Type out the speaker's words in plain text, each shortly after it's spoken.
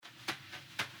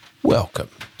Welcome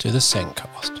to the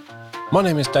Sendcast. My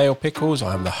name is Dale Pickles,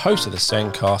 I am the host of the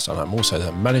Sendcast and I'm also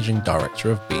the Managing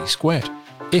Director of B Squared.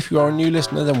 If you are a new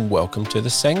listener, then welcome to the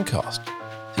Sendcast.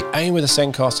 The aim of the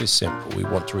Sendcast is simple. We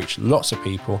want to reach lots of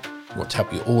people, we want to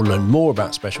help you all learn more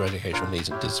about special educational needs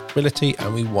and disability,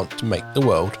 and we want to make the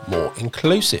world more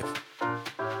inclusive.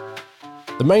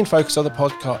 The main focus of the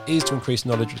podcast is to increase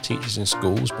knowledge of teachers in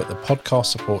schools, but the podcast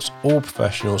supports all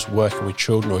professionals working with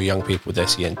children or young people with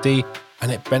SEND,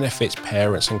 and it benefits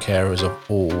parents and carers of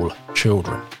all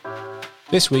children.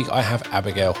 This week I have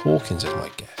Abigail Hawkins as my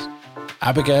guest.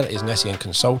 Abigail is an SEN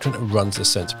consultant and runs the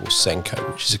Sensible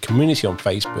Senko, which is a community on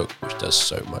Facebook which does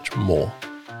so much more.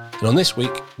 And on this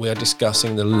week, we are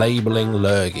discussing the labelling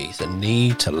Lurgy, the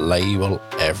need to label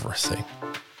everything.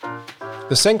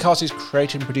 The Sendcast is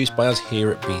created and produced by us here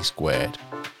at B Squared.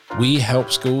 We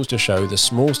help schools to show the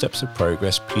small steps of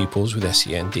progress pupils with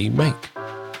SEND make.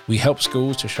 We help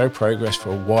schools to show progress for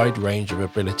a wide range of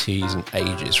abilities and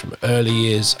ages, from early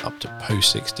years up to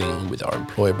post-16, with our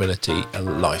employability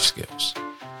and life skills.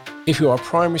 If you are a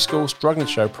primary school struggling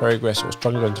to show progress or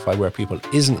struggling to identify where a pupil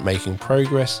isn't making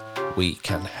progress, we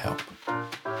can help.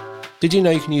 Did you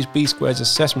know you can use B Squared's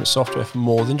assessment software for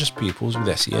more than just pupils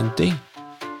with SEND?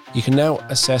 You can now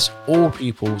assess all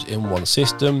pupils in one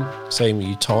system, saving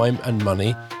you time and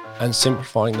money and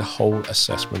simplifying the whole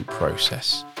assessment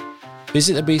process.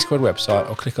 Visit the B Squared website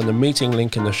or click on the meeting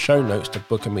link in the show notes to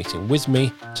book a meeting with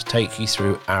me to take you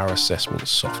through our assessment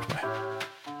software.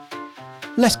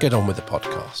 Let's get on with the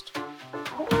podcast.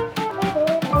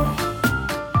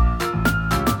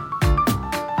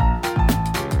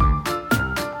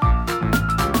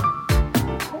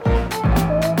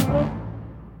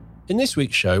 In this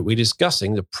week's show, we're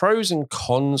discussing the pros and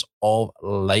cons of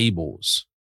labels.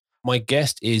 My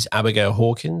guest is Abigail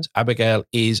Hawkins. Abigail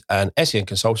is an SEN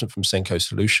consultant from Senko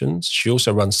Solutions. She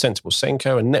also runs Sensible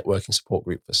Senko, a networking support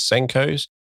group for Senkos.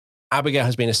 Abigail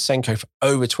has been a Senko for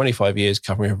over 25 years,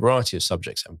 covering a variety of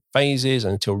subjects and phases.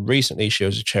 And until recently, she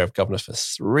was a chair of governors for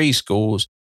 3 schools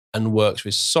and works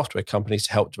with software companies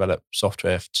to help develop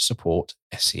software to support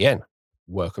SEN.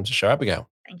 Welcome to the show, Abigail.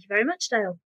 Thank you very much,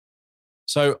 Dale.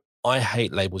 So I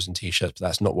hate labels and t-shirts, but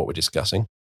that's not what we're discussing.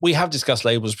 We have discussed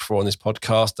labels before on this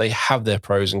podcast. They have their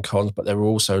pros and cons, but there are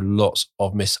also lots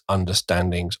of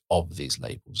misunderstandings of these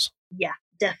labels. Yeah,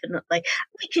 definitely.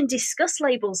 We can discuss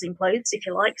labels in clothes if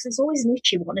you like, because there's always an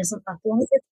itchy one, isn't there?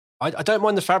 I don't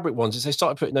mind the fabric ones. If they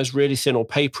started putting those really thin or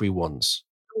papery ones.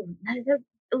 Oh,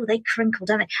 no, they crinkle,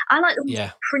 don't they? I like them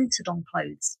printed on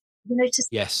clothes. You notice?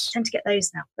 Yes. I tend to get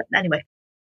those now. But anyway.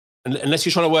 Unless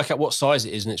you're trying to work out what size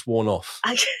it is and it's worn off.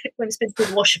 When it's been through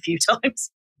the wash a few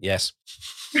times. Yes.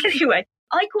 Anyway,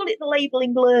 I call it the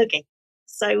labelling Lurgy.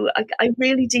 So I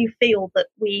really do feel that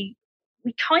we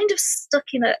kind of stuck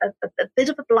in a bit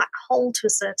of a black hole to a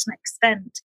certain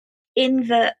extent, in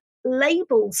that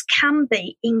labels can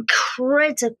be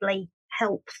incredibly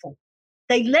helpful.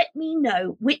 They let me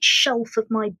know which shelf of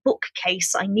my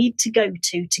bookcase I need to go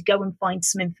and find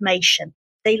some information.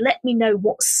 They let me know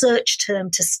what search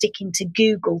term to stick into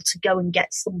Google to go and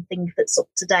get something that's up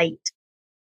to date.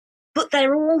 But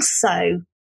they're also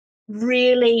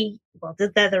really, well,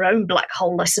 they're their own black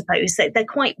hole, I suppose. They're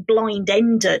quite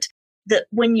blind-ended, that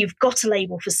when you've got a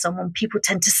label for someone, people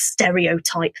tend to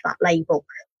stereotype that label.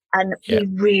 And we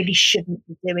really shouldn't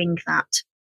be doing that.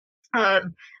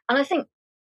 And I think,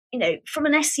 from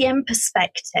an SEM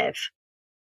perspective,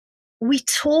 we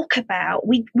talk about,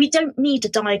 we don't need a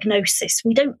diagnosis.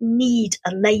 We don't need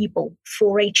a label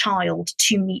for a child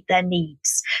to meet their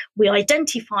needs. We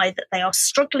identify that they are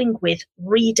struggling with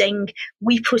reading.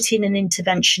 We put in an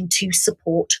intervention to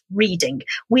support reading.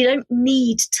 We don't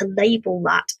need to label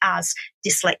that as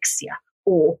dyslexia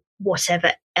or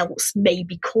whatever else may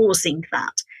be causing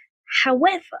that.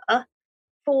 However,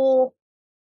 for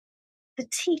the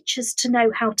teachers to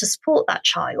know how to support that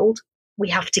child, we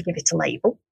have to give it a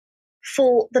label.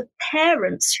 For the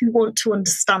parents who want to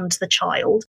understand the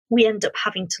child, we end up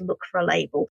having to look for a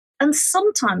label. And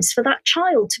sometimes for that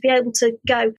child to be able to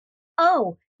go,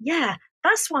 oh, yeah,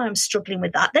 that's why I'm struggling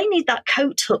with that. They need that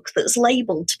coat hook that's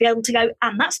labelled to be able to go,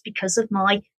 and that's because of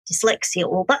my dyslexia,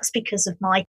 or that's because of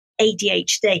my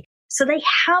ADHD. So they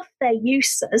have their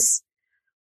uses,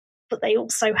 but they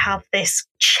also have this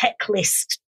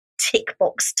checklist tick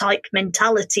box type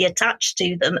mentality attached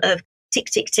to them of, tick,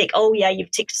 tick, tick. Oh, yeah,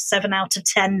 you've ticked 7 out of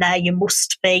 10 there. You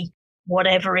must be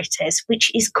whatever it is,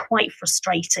 which is quite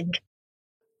frustrating.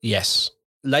 Yes.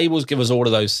 Labels give us all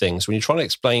of those things. When you're trying to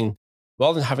explain,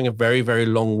 rather than having a very, very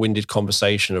long-winded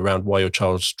conversation around why your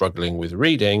child's struggling with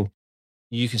reading,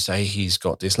 you can say he's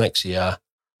got dyslexia,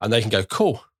 and they can go,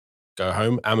 cool, go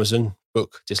home, Amazon,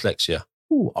 book dyslexia.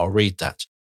 ooh, I'll read that.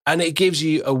 And it gives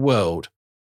you a world.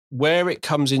 Where it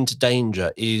comes into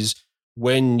danger is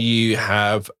when you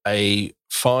have a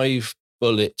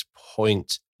 5-bullet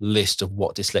point list of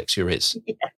what dyslexia is.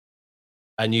 Yeah.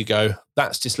 And you go,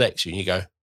 that's dyslexia. And you go,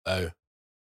 oh.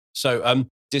 So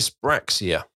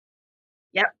dyspraxia.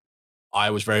 Yep. I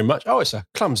was very much, it's a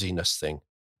clumsiness thing.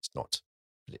 It's not,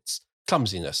 but it's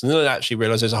clumsiness. And then I actually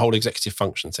realized there's a whole executive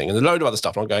function thing and a load of other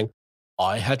stuff. And I'm going,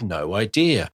 I had no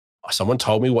idea. Someone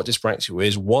told me what dyspraxia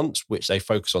is once, which they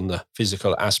focus on the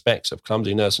physical aspects of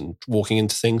clumsiness and walking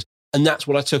into things. And that's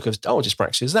what I took as,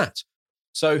 dyspraxia is that.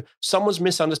 So someone's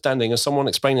misunderstanding and someone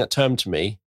explaining that term to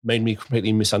me made me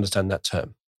completely misunderstand that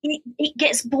term. It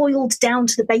gets boiled down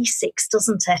to the basics,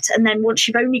 doesn't it? And then once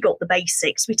you've only got the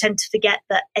basics, we tend to forget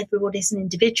that everyone is an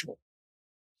individual.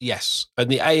 Yes. And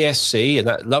the ASC and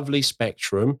that lovely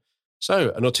spectrum.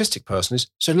 So an autistic person is,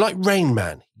 so like Rain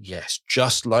Man. Yes,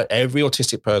 just like every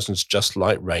autistic person's just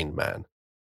like Rain Man.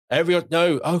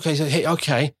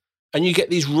 Okay. And you get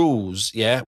these rules,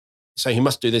 yeah. So he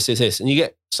must do this. And you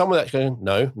get someone that's going,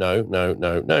 no.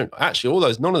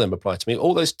 Actually, none of them apply to me.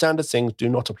 All those standard things do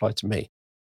not apply to me.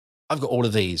 I've got all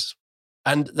of these.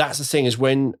 And that's the thing is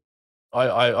when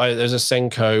there's a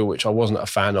Senko, which I wasn't a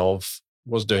fan of,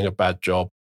 was doing a bad job.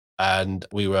 And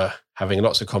we were having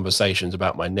lots of conversations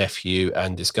about my nephew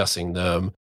and discussing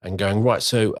them and going, right,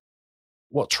 so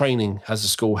what training has the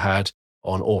school had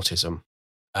on autism?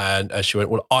 And as she went,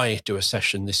 well, I do a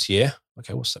session this year.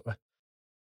 Okay, what's that?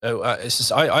 Oh, it's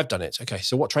just, I've done it. Okay,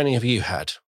 so what training have you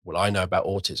had? Well, I know about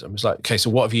autism. It's like, okay, so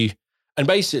what have you? And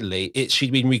basically,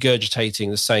 she'd been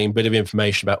regurgitating the same bit of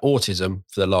information about autism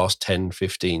for the last 10,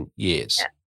 15 years. Yeah.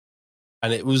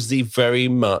 And it was the very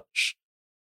much,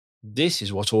 this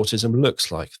is what autism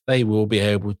looks like. They will be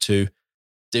able to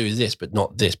do this, but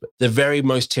not this. But the very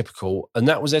most typical, and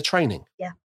that was their training.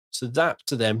 Yeah. So that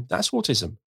to them, that's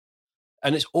autism.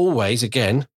 And it's always,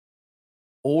 again,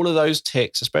 all of those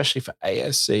ticks, especially for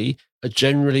ASC, are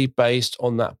generally based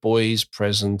on that boy's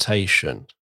presentation.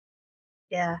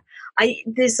 Yeah.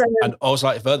 And I was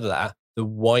like, further that, the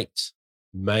white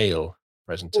male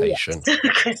presentation. Oh,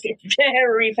 yes. It's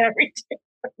very, very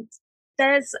different.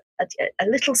 There's a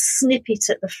little snippet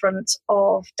at the front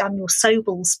of Daniel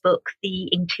Sobel's book, The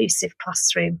Inclusive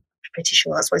Classroom. I'm pretty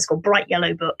sure that's what it's called, bright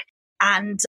yellow book.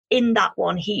 And in that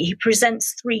one, he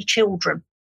presents 3 children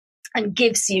and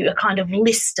gives you a kind of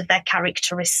list of their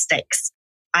characteristics.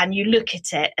 And you look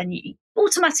at it and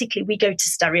automatically we go to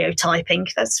stereotyping.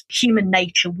 That's human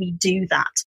nature. We do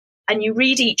that. And you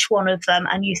read each one of them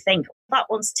and you think, that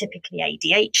one's typically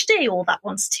ADHD, or that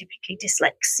one's typically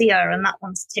dyslexia, and that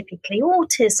one's typically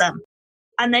autism.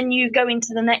 And then you go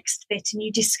into the next bit and you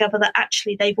discover that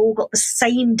actually they've all got the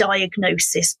same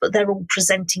diagnosis, but they're all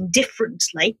presenting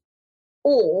differently,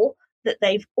 or that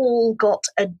they've all got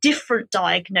a different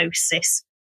diagnosis,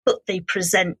 but they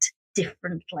present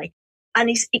differently. And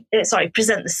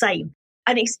present the same.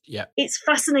 And it's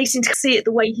fascinating to see it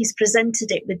the way he's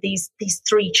presented it with these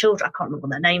 3 children. I can't remember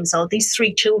what their names are. These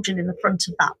 3 children in the front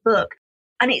of that book.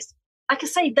 And it's, like I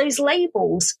say, those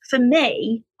labels, for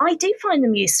me, I do find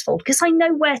them useful because I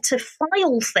know where to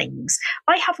file things.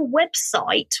 I have a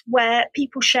website where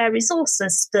people share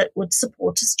resources that would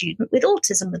support a student with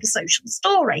autism with a social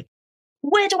story.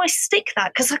 Where do I stick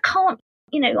that? Because I can't,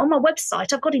 on my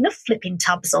website, I've got enough flipping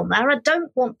tabs on there. I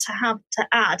don't want to have to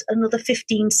add another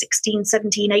 15, 16,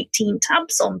 17, 18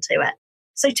 tabs onto it.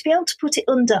 So to be able to put it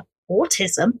under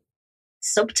autism,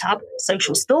 subtab,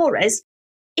 social stories,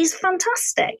 is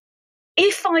fantastic.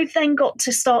 If I've then got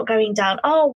to start going down,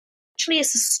 actually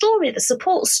it's a story that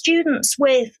supports students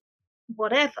with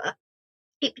whatever,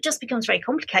 it just becomes very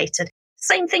complicated.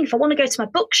 Same thing, if I want to go to my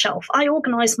bookshelf, I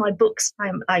organise my books.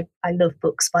 I love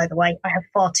books, by the way. I have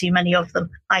far too many of them.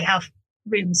 I have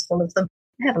rooms full of them.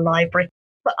 I have a library.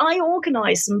 But I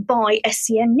organise them by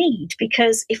SEN need,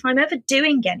 because if I'm ever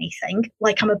doing anything,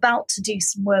 like I'm about to do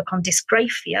some work on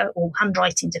dysgraphia or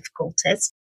handwriting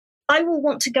difficulties, I will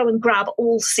want to go and grab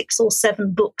all 6 or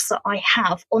 7 books that I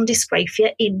have on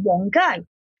dysgraphia in one go.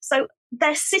 So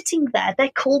they're sitting there. They're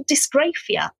called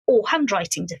dysgraphia or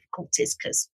handwriting difficulties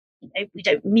because we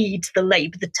don't need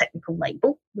the technical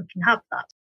label. We can have that.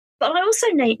 But I also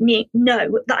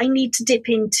know that I need to dip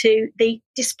into the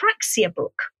dyspraxia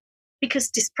book,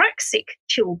 because dyspraxic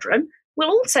children will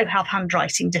also have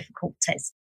handwriting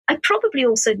difficulties. I probably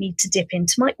also need to dip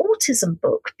into my autism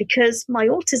book, because my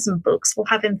autism books will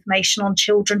have information on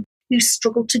children who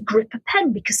struggle to grip a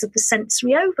pen because of the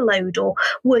sensory overload, or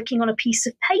working on a piece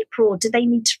of paper, or do they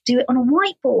need to do it on a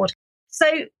whiteboard?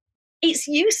 So it's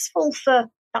useful for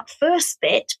that first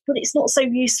bit, but it's not so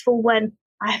useful when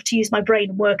I have to use my brain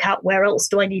and work out where else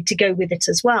do I need to go with it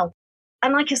as well.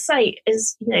 And like I say,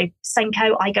 as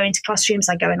Senko, I go into classrooms,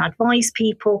 I go and advise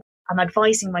people, I'm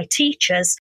advising my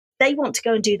teachers. They want to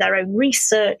go and do their own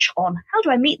research on how do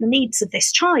I meet the needs of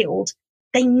this child?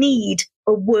 They need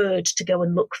a word to go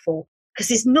and look for, because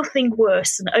there's nothing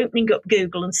worse than opening up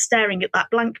Google and staring at that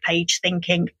blank page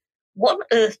thinking, what on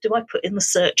earth do I put in the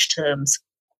search terms?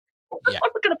 Yeah.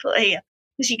 What am I going to put here?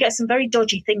 Because you get some very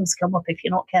dodgy things come up if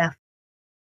you're not careful.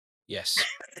 Yes.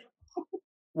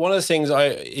 One of the things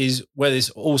is where this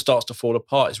all starts to fall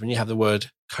apart is when you have the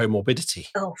word comorbidity.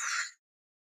 Oh.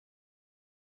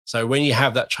 So when you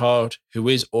have that child who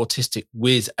is autistic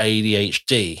with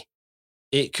ADHD,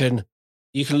 you can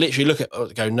literally look at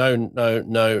go, no.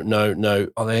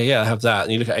 Oh, they have that.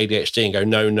 And you look at ADHD and go,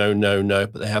 no,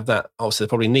 but they have that. Oh, so they're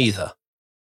probably neither.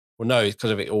 Well, no, it's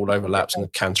because of it all overlaps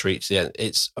and cancer each the end.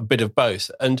 It's a bit of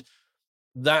both. And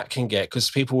that can get,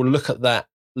 because people will look at that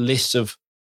list of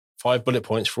 5 bullet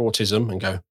points for autism and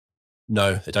go,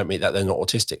 no, they don't meet that. They're not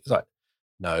autistic. It's like,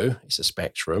 no, it's a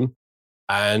spectrum.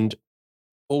 And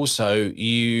also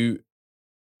I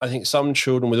think some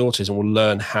children with autism will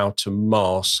learn how to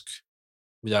mask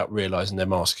without realizing they're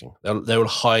masking. They will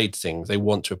hide things. They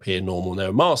want to appear normal and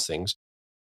they'll mask things.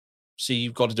 So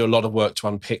you've got to do a lot of work to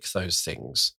unpick those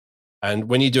things. And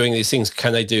when you're doing these things,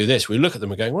 can they do this? We look at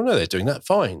them and going, well, no, they're doing that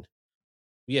fine.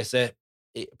 Yes, it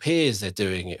appears they're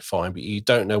doing it fine, but you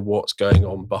don't know what's going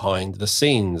on behind the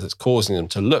scenes that's causing them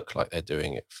to look like they're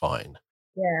doing it fine.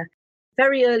 Yeah.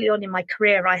 Very early on in my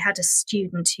career, I had a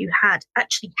student who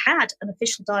actually had an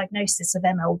official diagnosis of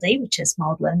MLD, which is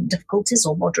mild learning difficulties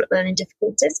or moderate learning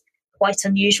difficulties. Quite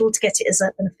unusual to get it as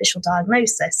an official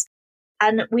diagnosis.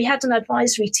 And we had an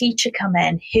advisory teacher come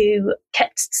in who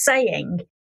kept saying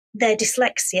their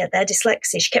dyslexia.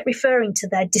 She kept referring to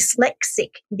their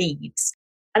dyslexic needs.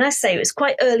 And I say it was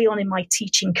quite early on in my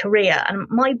teaching career, and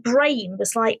my brain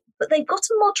was like, but they've got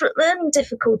a moderate learning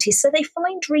difficulty, so they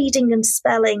find reading and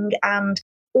spelling and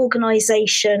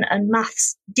organisation and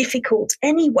maths difficult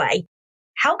anyway.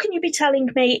 How can you be telling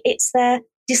me it's their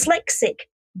dyslexic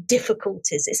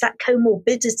difficulties? It's that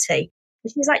comorbidity.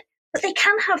 And she's like, but they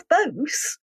can have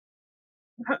both.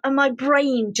 And my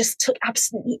brain just took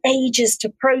absolutely ages to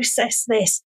process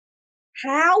this.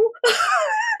 How?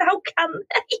 How can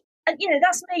they? And,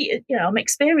 that's me. I'm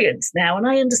experienced now and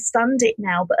I understand it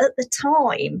now. But at the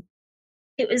time,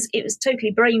 it was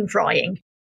totally brain frying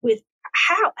with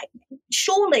how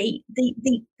surely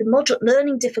the moderate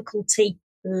learning difficulty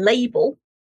label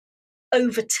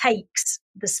overtakes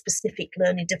the specific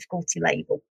learning difficulty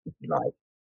label, if you like.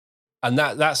 And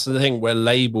that's the thing where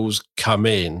labels come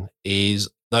in, is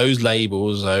those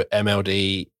labels,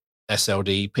 MLD,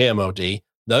 SLD, PMLD,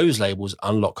 those labels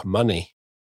unlock money.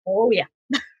 Oh, yeah.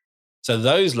 So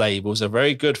those labels are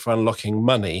very good for unlocking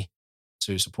money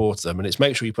to support them. And it's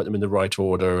make sure you put them in the right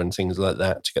order and things like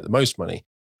that to get the most money.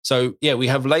 So yeah, we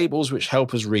have labels which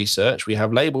help us research. We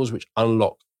have labels which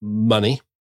unlock money.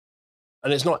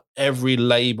 And it's not every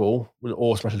label will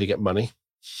automatically get money.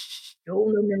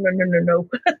 No.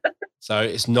 So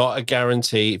it's not a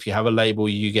guarantee. If you have a label,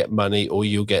 you get money or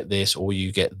you get this or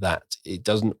you get that. It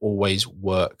doesn't always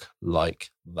work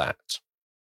like that.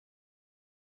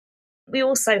 We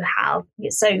also have,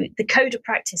 so the code of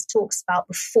practice talks about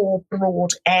the 4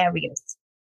 broad areas.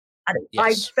 And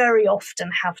yes. I very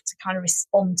often have to kind of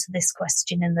respond to this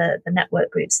question in the network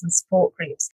groups and support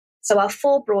groups. So our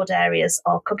 4 broad areas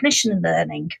are cognition and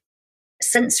learning,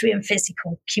 sensory and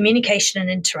physical, communication and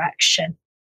interaction,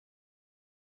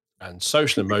 and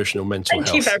social, emotional, mental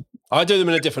health. I do them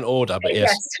in a different order, but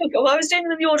yes. Well, I was doing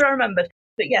them in the order I remembered.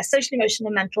 But yes, social, emotional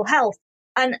and mental health.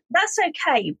 And that's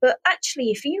okay. But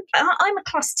actually, I'm a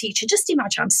class teacher. Just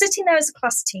imagine I'm sitting there as a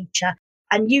class teacher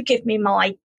and you give me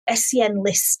my SEN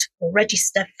list or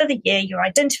register for the year. You're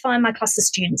identifying my class of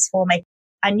students for me.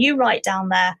 And you write down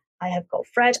there, I have got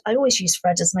Fred. I always use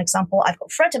Fred as an example. I've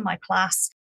got Fred in my class.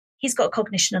 He's got a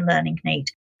cognition and learning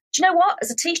need. Do you know what?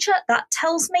 As a teacher, that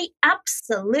tells me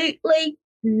absolutely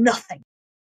nothing.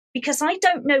 Because I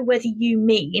don't know whether you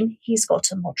mean he's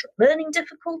got a moderate learning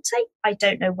difficulty. I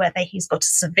don't know whether he's got a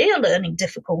severe learning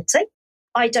difficulty.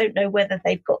 I don't know whether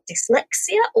they've got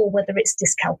dyslexia or whether it's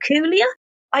dyscalculia.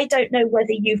 I don't know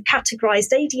whether you've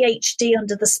categorized ADHD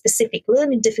under the specific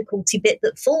learning difficulty bit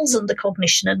that falls under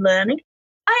cognition and learning.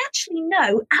 I actually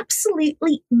know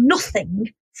absolutely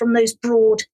nothing from those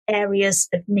broad areas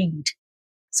of need.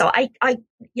 So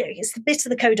it's the bit of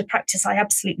the code of practice I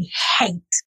absolutely hate,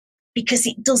 because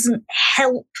it doesn't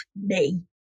help me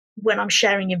when I'm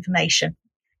sharing information.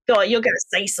 Go on, you're going to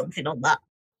say something on that.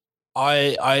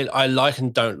 I like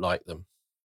and don't like them.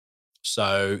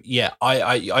 So, yeah,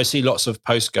 I see lots of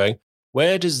posts going,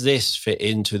 where does this fit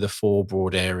into the 4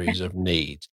 broad areas of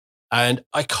need? And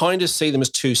I kind of see them as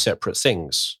 2 separate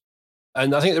things.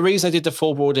 And I think the reason I did the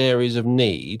 4 broad areas of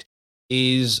need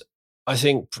is I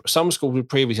think some schools would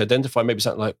previously identify maybe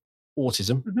something like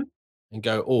autism and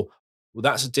go, oh, well,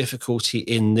 that's a difficulty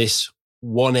in this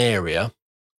one area,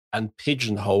 and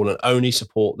pigeonhole and only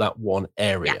support that one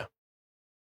area. Yeah.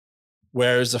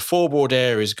 Whereas the 4 broad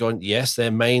areas gone, yes,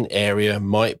 their main area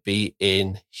might be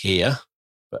in here,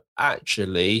 but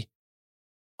actually,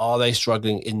 are they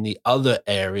struggling in the other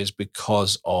areas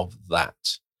because of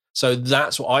that? So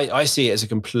that's what I see it as a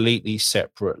completely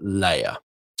separate layer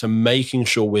to making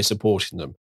sure we're supporting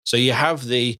them. So you have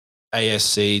the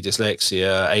ASC,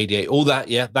 dyslexia, ADA, all that.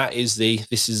 Yeah,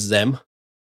 this is them.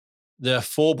 The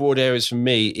 4 broad areas for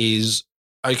me is,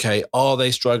 okay, are they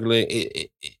struggling?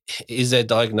 Is their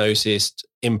diagnosis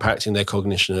impacting their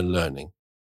cognition and learning?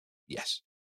 Yes.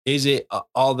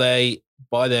 Are they,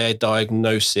 by their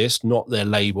diagnosis, not their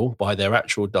label, by their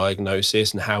actual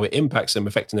diagnosis and how it impacts them,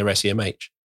 affecting their SEMH?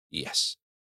 Yes.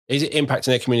 Is it impacting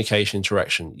their communication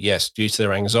interaction? Yes. Due to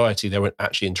their anxiety, they won't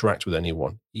actually interact with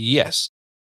anyone. Yes.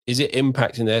 Is it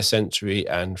impacting their sensory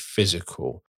and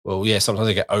physical? Well, yeah, sometimes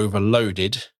they get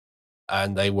overloaded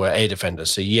and they were air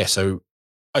defenders. So, yes. So,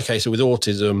 okay, so with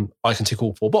autism, I can tick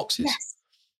all 4 boxes. Yes.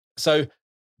 So,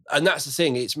 and that's the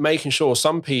thing, it's making sure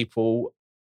some people,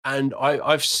 and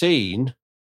I've seen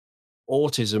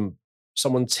autism,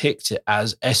 someone ticked it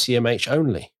as SEMH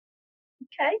only.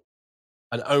 Okay.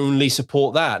 And only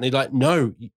support that. And they're like,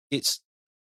 no, it's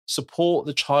support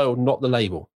the child, not the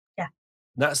label. Yeah.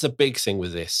 And that's the big thing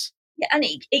with this. Yeah, and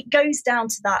it goes down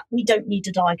to that. We don't need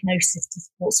a diagnosis to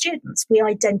support students. We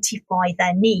identify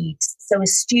their needs. So a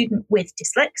student with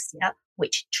dyslexia,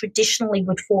 which traditionally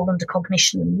would fall under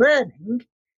cognition and learning,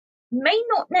 may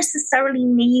not necessarily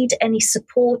need any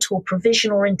support or provision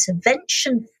or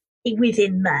intervention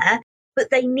within there,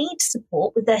 but they need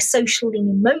support with their social and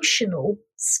emotional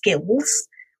skills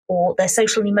or their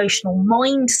social and emotional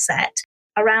mindset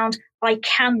around, I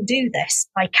can do this,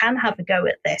 I can have a go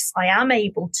at this, I am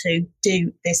able to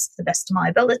do this to the best of my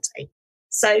ability.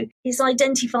 So it's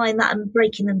identifying that and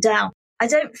breaking them down. I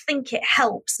don't think it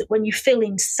helps that when you fill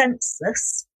in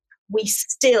census, we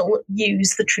still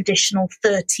use the traditional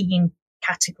 13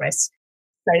 categories.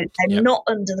 So they're not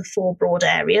under the 4 broad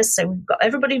areas. So we've got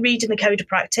everybody reading the code of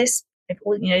practice.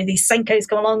 These Senkos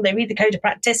come along, they read the code of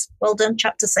practice. Well done,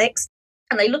 chapter 6.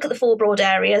 And they look at the 4 broad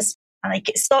areas and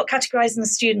they start categorizing the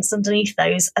students underneath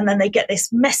those. And then they get this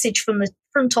message from the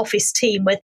front office team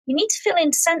with, you need to fill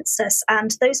in census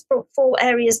and those 4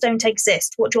 areas don't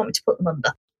exist. What do you want me to put them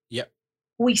under? Yep.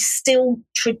 We still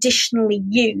traditionally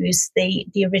use the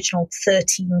original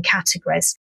 13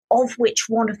 categories, of which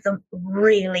one of them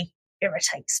really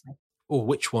irritates me. Oh,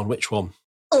 which one?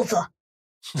 Other.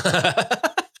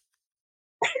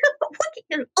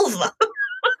 Other.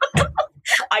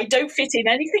 I don't fit in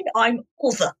anything. I'm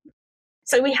other.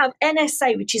 So we have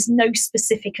NSA, which is no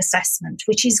specific assessment,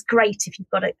 which is great if you've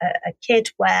got a kid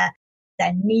where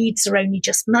their needs are only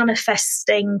just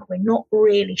manifesting. We're not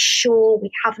really sure. We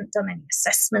haven't done any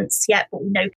assessments yet, but we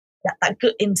know that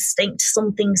gut instinct,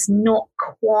 something's not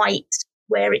quite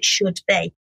where it should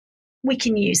be. We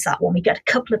can use that one. We get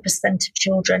a couple of percent of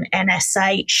children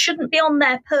NSA. It shouldn't be on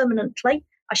there permanently.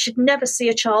 I should never see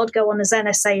a child go on as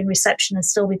NSA in reception and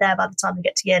still be there by the time they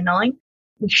get to year 9.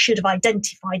 We should have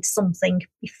identified something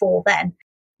before then.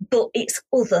 But it's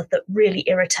other that really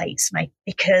irritates me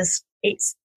because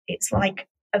it's like,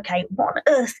 okay, what on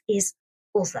earth is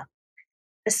other?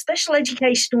 A special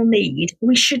educational need,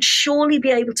 we should surely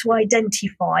be able to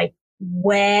identify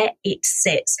where it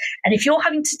sits. And if you're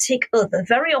having to tick other,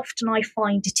 very often I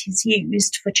find it is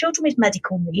used for children with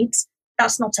medical needs.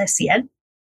 That's not SEN.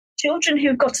 Children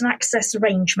who've got an access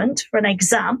arrangement for an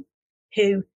exam,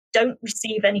 who don't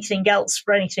receive anything else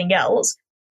for anything else,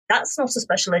 that's not a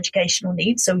special educational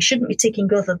need, so we shouldn't be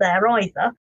ticking other there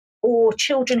either. Or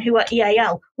children who are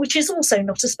EAL, which is also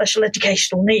not a special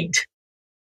educational need.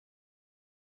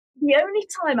 The only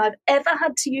time I've ever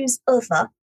had to use other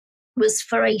was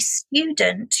for a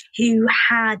student who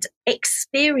had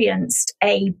experienced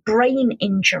a brain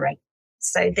injury.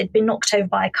 So they'd been knocked over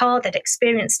by a car, they'd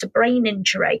experienced a brain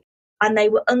injury, and they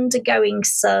were undergoing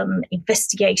some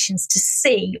investigations to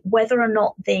see whether or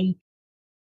not the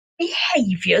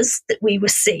behaviours that we were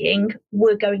seeing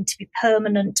were going to be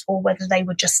permanent or whether they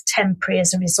were just temporary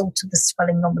as a result of the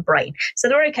swelling on the brain. So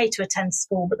they were okay to attend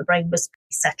school, but the brain was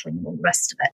settling and all the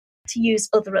rest of it. To use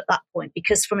other at that point,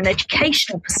 because from an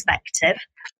educational perspective,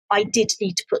 I did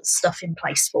need to put stuff in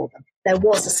place for them. There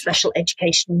was a special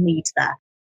educational need there.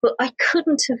 but I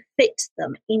couldn't have fit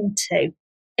them into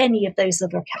any of those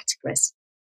other categories.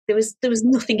 There was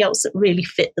nothing else that really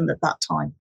fit them at that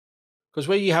time. Because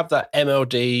where you have that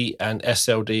MLD and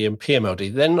SLD and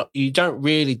PMLD, then you don't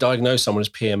really diagnose someone as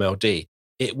PMLD.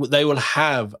 They will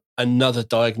have another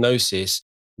diagnosis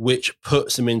which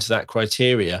puts them into that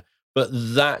criteria. But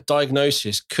that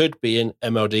diagnosis could be an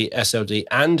MLD, SLD,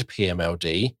 and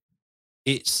PMLD.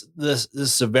 It's the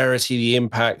severity, the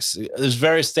impacts, there's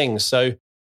various things. So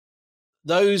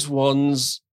those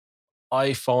ones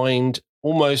I find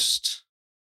almost,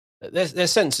 they're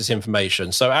census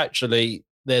information. So actually,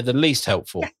 they're the least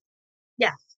helpful.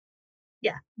 Yeah.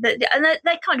 And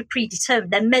they're kind of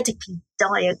predetermined. They're medically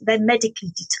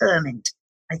determined,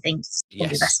 I think is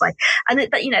probably the best way. And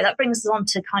that brings us on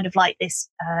to kind of like this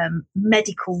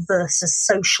medical versus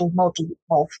social model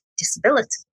of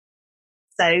disability.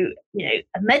 So,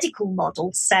 a medical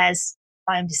model says,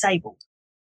 I am disabled.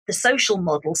 The social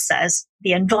model says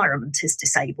the environment is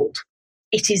disabled.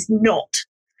 It is not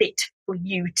fit for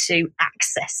you to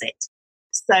access it.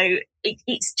 So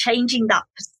it's changing that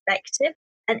perspective.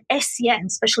 And SEN,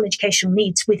 special educational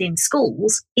needs within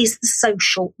schools, is the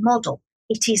social model.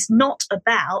 It is not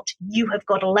about you have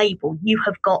got a label, you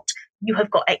have got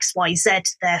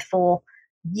XYZ, therefore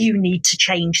you need to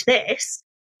change this.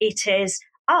 It is,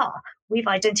 we've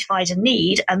identified a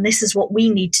need and this is what we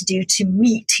need to do to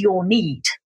meet your need.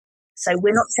 So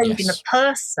we're not changing the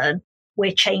person,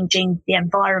 we're changing the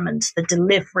environment, the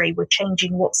delivery, we're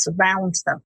changing what's around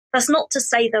them. That's not to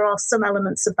say there are some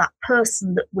elements of that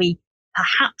person that we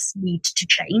perhaps need to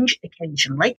change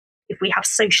occasionally. If we have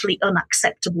socially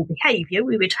unacceptable behaviour,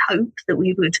 we would hope that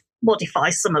we would modify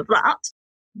some of that.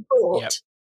 But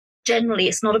generally,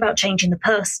 it's not about changing the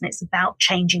person, it's about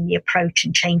changing the approach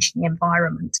and changing the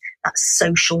environment. That's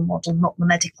social model, not the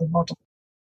medical model.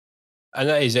 And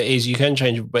it is, you can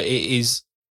change it, but it is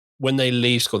when they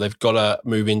leave school, they've got to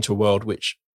move into a world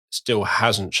which still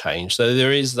hasn't changed. So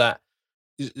there is that.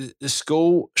 The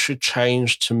school should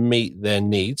change to meet their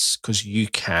needs because you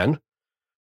can.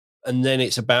 And then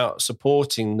it's about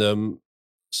supporting them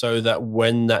so that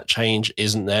when that change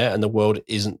isn't there and the world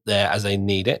isn't there as they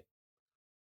need it,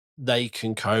 they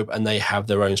can cope and they have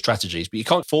their own strategies. But you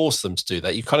can't force them to do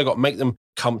that. You kind of got to make them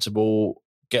comfortable,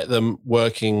 get them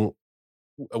working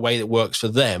a way that works for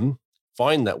them,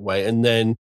 find that way. And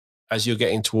then as you're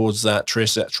getting towards that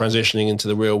transitioning into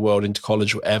the real world, into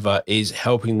college, whatever, is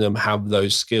helping them have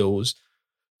those skills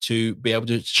to be able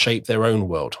to shape their own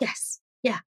world. Yes.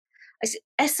 Yeah.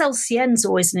 SLCN is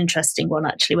always an interesting one,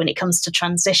 actually, when it comes to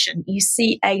transition. You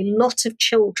see a lot of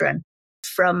children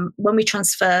from when we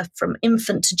transfer from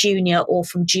infant to junior or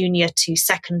from junior to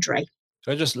secondary.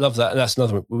 So I just love that. And that's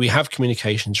another one. We have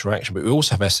communication interaction, but we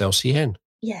also have SLCN.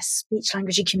 Yes, speech,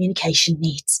 language and communication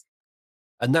needs.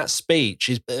 And that speech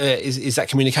is that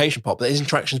communication part, but there's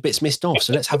interactions bits missed off.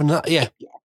 So let's have another. Yeah.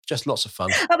 Just lots of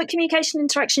fun. But communication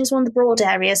interaction is one of the broad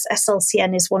areas.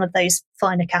 SLCN is one of those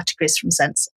finer categories from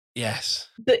sense. Yes.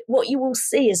 But what you will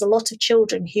see is a lot of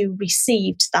children who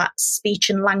received that speech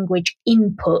and language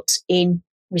input in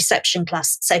reception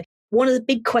class. So one of the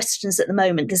big questions at the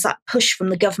moment is that push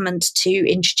from the government to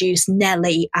introduce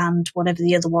Nelly and whatever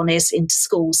the other one is into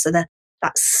schools. So that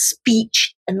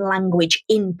speech and language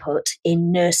input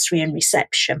in nursery and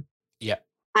reception. Yeah.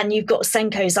 And you've got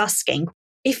Senkos asking,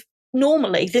 if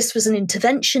normally this was an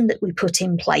intervention that we put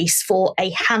in place for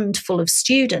a handful of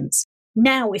students,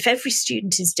 now if every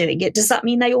student is doing it, does that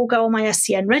mean they all go on my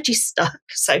SEN register?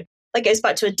 So that goes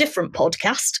back to a different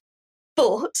podcast.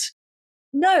 But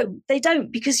no, they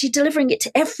don't, because you're delivering it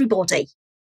to everybody.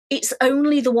 It's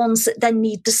only the ones that then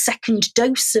need the second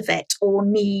dose of it or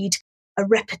need a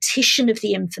repetition of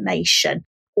the information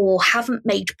or haven't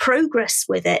made progress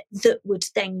with it that would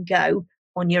then go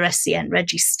on your SEN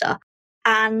register.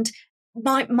 And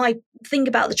my thing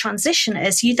about the transition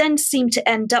is you then seem to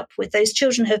end up with those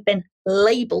children who have been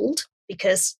labelled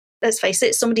because, let's face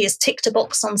it, somebody has ticked a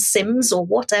box on Sims or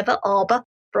whatever, Arbor,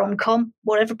 Bromcom,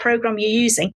 whatever program you're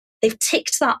using. They've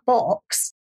ticked that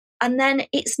box and then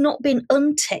it's not been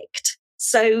unticked.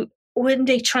 So when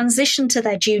they transition to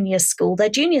their junior school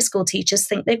teachers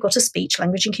think they've got a speech,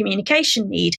 language and communication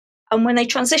need. And when they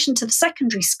transition to the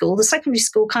secondary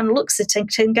school kind of looks at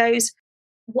it and goes,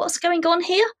 what's going on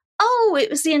here? Oh, it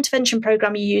was the intervention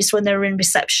program you used when they were in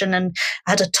reception and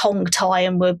had a tongue tie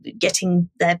and were getting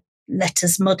their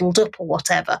letters muddled up or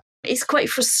whatever. It's quite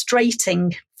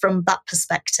frustrating from that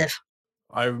perspective.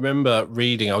 I remember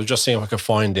reading, I was just seeing if I could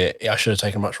find it. I should have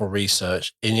taken much more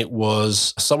research. And it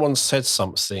was, someone said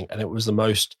something and it was the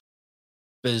most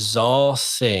bizarre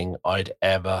thing I'd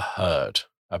ever heard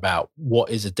about what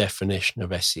is a definition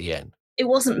of SEN. It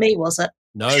wasn't me, was it?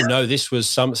 No, this was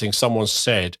something someone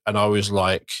said, and I was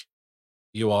like,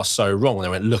 you are so wrong. And they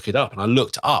went, look it up. And I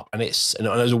looked it up, and it was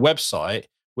a website,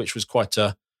 which was quite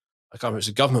I can't remember, it was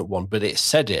a government one, but it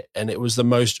said it, and it was the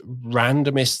most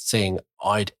randomest thing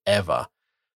I'd ever.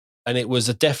 And it was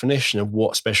a definition of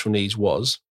what special needs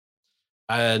was.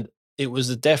 And it was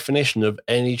the definition of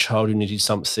any child who needed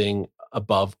something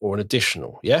above or an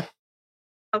additional. Yeah.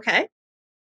 Okay.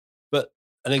 But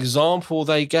an example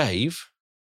they gave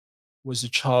was a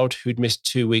child who'd missed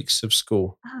 2 weeks of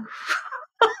school. Oh.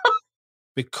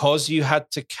 Because you had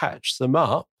to catch them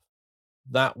up,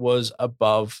 that was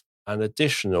above an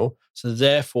additional. So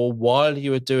therefore, while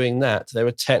you were doing that, they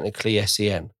were technically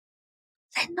SEN.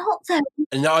 They're not, though.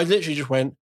 And I literally just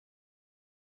went,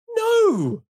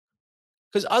 no.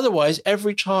 Because otherwise,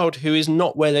 every child who is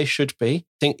not where they should be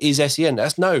is SEN.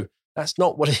 That's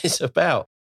not what it's about.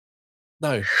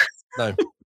 No. That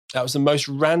was the most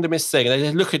randomest thing. And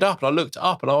they look it up, and I looked it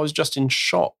up, and I was just in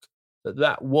shock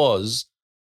that was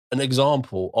an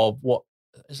example of what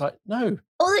it's like. No.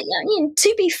 Well, I mean,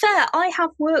 to be fair, I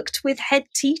have worked with head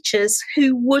teachers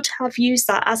who would have used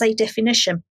that as a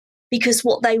definition, because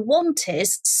what they want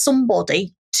is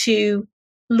somebody to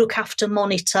look after,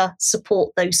 monitor,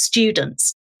 support those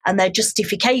students. And their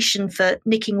justification for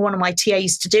nicking one of my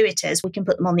TAs to do it is we can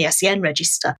put them on the SEN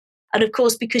register. And of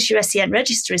course, because your SEN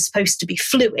register is supposed to be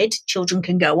fluid, children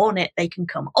can go on it, they can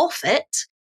come off it.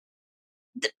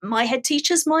 My head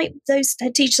teachers, those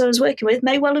head teachers I was working with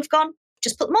may well have gone,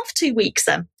 just put them off 2 weeks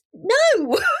then.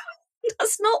 No,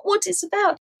 that's not what it's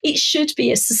about. It should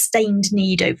be a sustained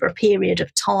need over a period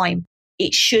of time.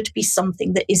 It should be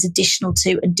something that is additional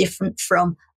to and different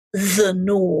from the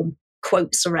norm.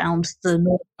 Quotes around the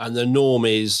norm. And the norm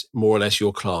is more or less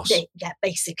your class. Yeah,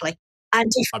 basically.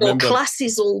 And if your class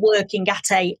is all working at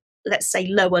a, let's say,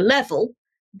 lower level,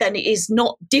 then it is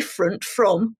not different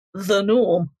from the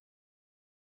norm.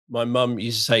 My mum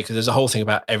used to say, because there's a whole thing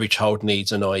about every child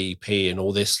needs an IEP and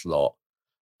all this lot.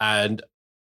 And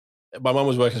my mum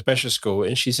was working at a special school,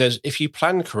 and she says, if you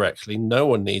plan correctly, no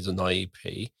one needs an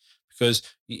IEP, because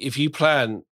if you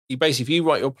plan, if you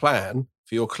write your plan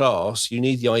for your class, you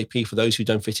need the IEP for those who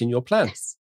don't fit in your plan.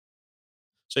 Yes.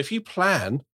 So if you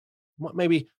plan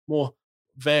maybe more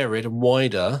varied and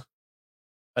wider,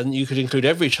 and you could include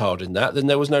every child in that, then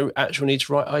there was no actual need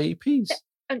to write IEPs. Yeah.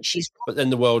 And but then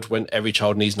the world went, every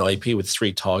child needs an IEP with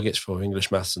 3 targets for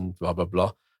English, maths, and blah, blah,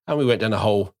 blah. And we went down a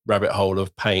whole rabbit hole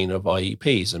of pain of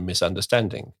IEPs and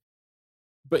misunderstanding.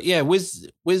 But yeah, with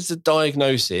the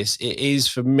diagnosis, it is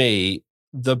for me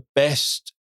the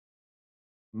best,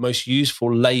 most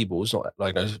useful labels, not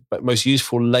diagnosis, but most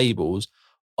useful labels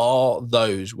are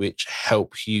those which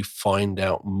help you find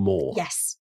out more.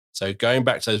 Yes. So going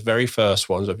back to those very first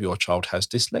ones of your child has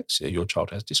dyslexia, your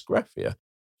child has dysgraphia,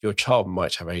 your child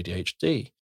might have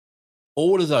ADHD.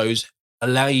 All of those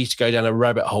allow you to go down a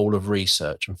rabbit hole of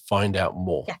research and find out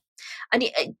more. Yeah. And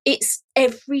it's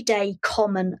everyday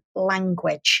common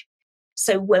language.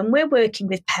 So when we're working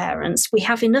with parents, we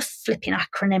have enough flipping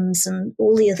acronyms and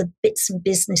all the other bits and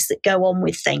business that go on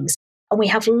with things. And we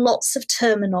have lots of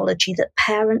terminology that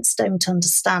parents don't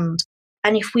understand.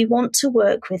 And if we want to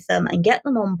work with them and get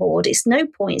them on board, it's no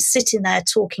point sitting there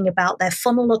talking about their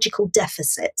phonological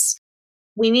deficits.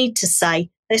 We need to say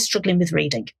they're struggling with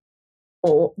reading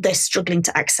or they're struggling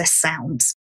to access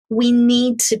sounds. We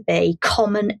need to be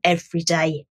common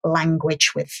everyday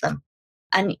language with them.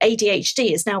 And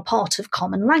ADHD is now part of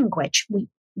common language. We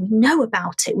know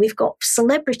about it. We've got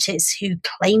celebrities who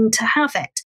claim to have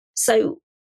it. So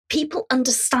people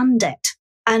understand it.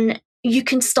 And you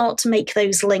can start to make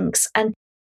those links. And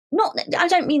I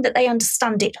don't mean that they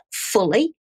understand it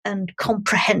fully and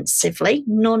comprehensively.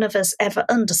 None of us ever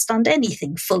understand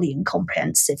anything fully and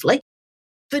comprehensively.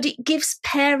 But it gives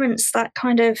parents that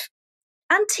kind of,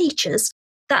 and teachers,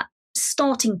 that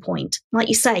starting point. Like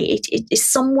you say, it is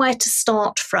somewhere to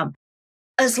start from,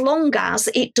 as long as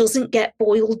it doesn't get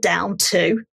boiled down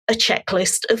to a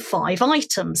checklist of 5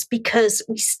 items, because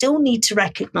we still need to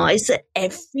recognise that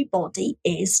everybody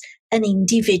is an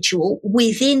individual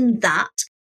within that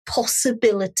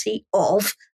possibility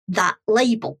of that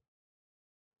label.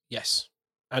 Yes.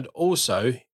 And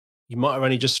also, you might have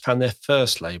only just found their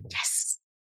first label. Yes.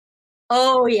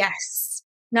 Oh, yes.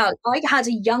 No, I had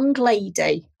a young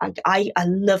lady, I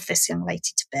love this young lady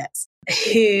to bits,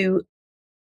 who,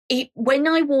 when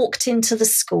I walked into the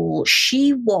school,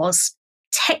 she was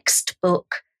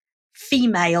textbook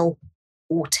female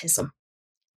autism.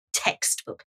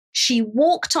 Textbook. She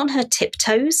walked on her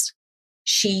tiptoes.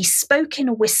 She spoke in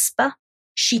a whisper.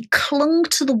 She clung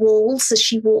to the walls as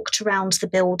she walked around the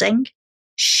building.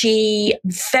 She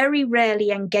very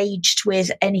rarely engaged with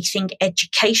anything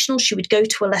educational. She would go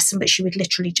to a lesson, but she would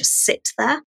literally just sit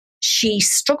there. She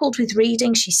struggled with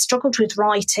reading. She struggled with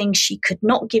writing. She could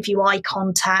not give you eye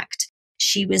contact.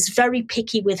 She was very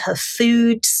picky with her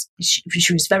foods.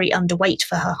 She was very underweight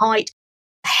for her height.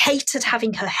 Hated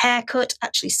having her hair cut.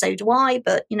 Actually, so do I.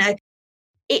 But,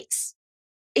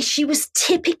 she was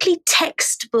typically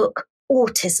textbook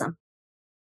autism.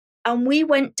 And we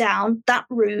went down that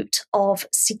route of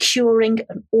securing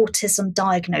an autism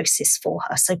diagnosis for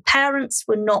her. So parents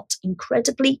were not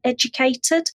incredibly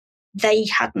educated. They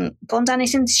hadn't gone down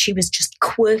anything. She was just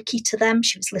quirky to them.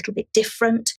 She was a little bit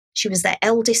different. She was their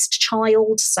eldest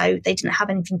child, so they didn't have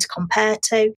anything to compare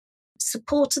to.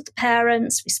 Supported the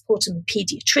parents. We supported them with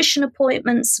paediatrician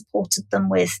appointments, supported them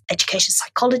with education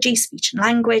psychology, speech and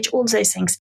language, all of those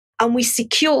things. And we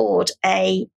secured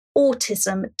a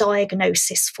autism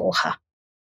diagnosis for her.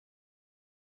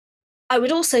 I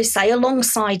would also say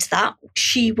alongside that,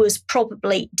 she was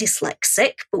probably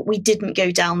dyslexic, but we didn't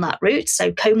go down that route.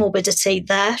 So comorbidity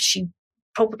there, she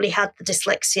probably had the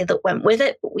dyslexia that went with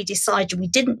it, but we decided we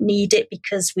didn't need it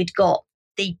because we'd got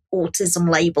the autism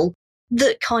label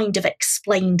that kind of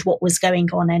explained what was going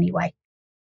on anyway.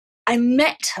 I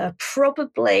met her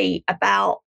probably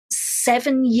about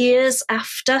 7 years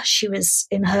after. She was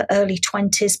in her early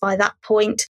 20s by that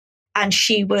point, and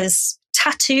she was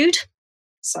tattooed.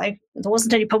 So there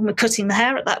wasn't any problem with cutting the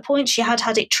hair at that point. She had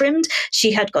had it trimmed.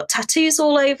 She had got tattoos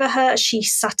all over her. She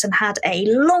sat and had a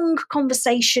long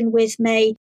conversation with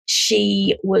me.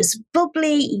 She was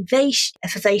bubbly,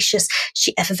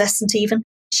 effervescent even.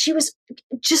 She was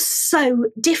just so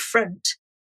different.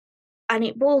 And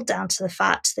it boiled down to the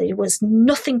fact that it was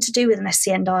nothing to do with an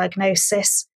SEN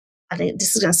diagnosis. I think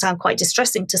this is going to sound quite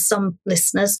distressing to some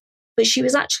listeners, but she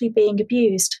was actually being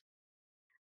abused.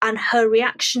 And her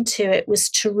reaction to it was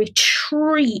to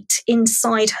retreat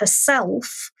inside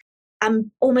herself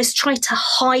and almost try to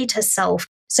hide herself.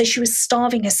 So she was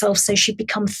starving herself so she'd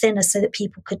become thinner so that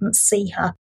people couldn't see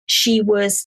her. She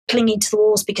was clinging to the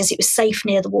walls because it was safe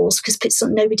near the walls because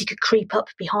nobody could creep up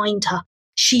behind her.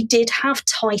 She did have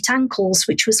tight ankles,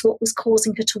 which was what was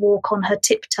causing her to walk on her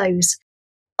tiptoes.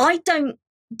 I don't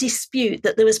dispute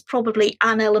that there was probably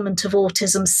an element of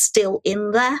autism still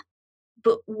in there,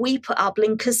 but we put our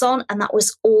blinkers on and that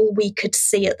was all we could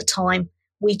see at the time.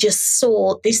 We just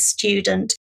saw this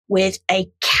student with a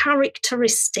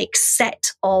characteristic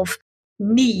set of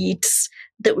needs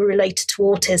that were related to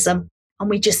autism, and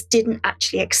we just didn't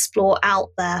actually explore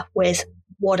out there with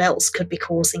what else could be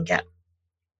causing it.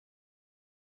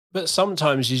 But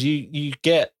sometimes you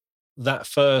get that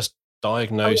first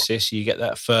diagnosis, you get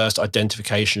that first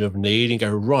identification of need and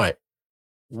go, right,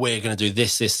 we're going to do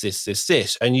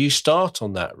this. And you start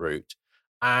on that route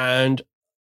and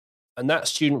that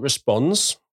student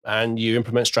responds and you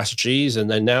implement strategies and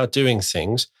they're now doing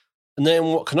things. And then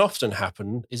what can often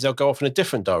happen is they'll go off in a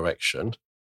different direction.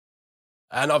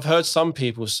 And I've heard some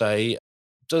people say,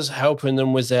 does helping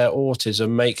them with their autism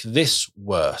make this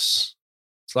worse?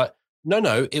 It's like,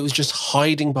 no, it was just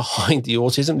hiding behind the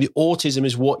autism. The autism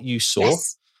is what you saw.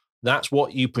 Yes. That's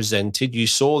what you presented. You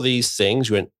saw these things.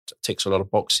 You went, ticks a lot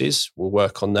of boxes. We'll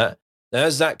work on that. Now,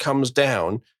 as that comes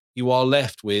down, you are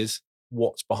left with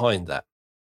what's behind that.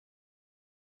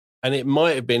 And it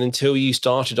might have been until you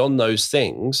started on those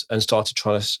things and started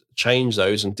trying to change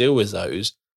those and deal with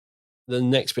those, the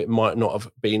next bit might not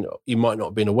have been, you might not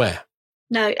have been aware.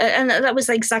 No, and that was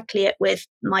exactly it with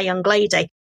my young lady.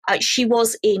 She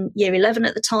was in year 11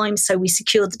 at the time, so we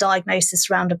secured the diagnosis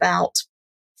around about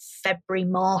February,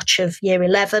 March of year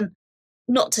 11.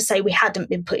 Not to say we hadn't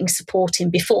been putting support in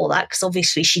before that, because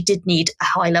obviously she did need a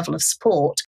high level of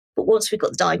support. But once we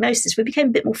got the diagnosis, we became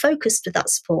a bit more focused with that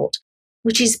support,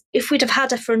 which is if we'd have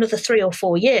had her for another 3 or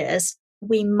 4 years,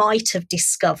 we might have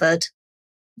discovered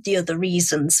the other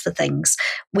reasons for things.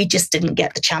 We just didn't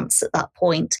get the chance at that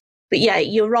point. But yeah,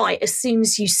 you're right. As soon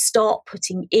as you start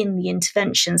putting in the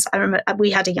interventions, I remember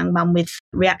we had a young man with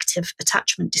reactive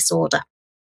attachment disorder,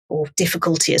 or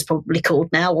difficulty is probably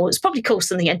called now, or it's probably called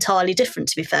something entirely different,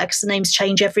 to be fair, because the names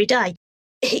change every day.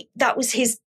 That was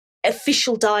his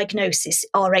official diagnosis,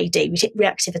 RAD,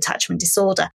 reactive attachment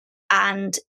disorder.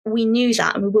 And we knew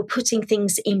that, and we were putting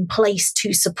things in place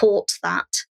to support that.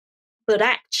 But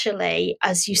actually,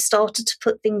 as you started to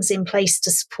put things in place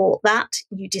to support that,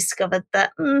 you discovered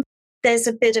that there's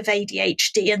a bit of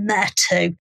ADHD in there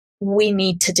too. We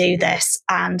need to do this.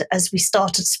 And as we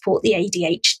started to support the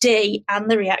ADHD and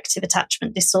the reactive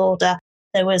attachment disorder,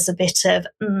 there was a bit of,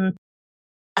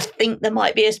 I think there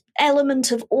might be an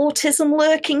element of autism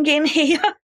lurking in here.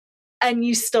 And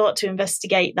you start to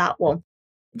investigate that one.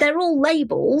 They're all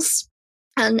labels,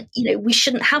 And, we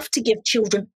shouldn't have to give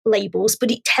children labels,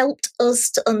 but it helped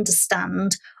us to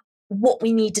understand what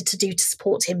we needed to do to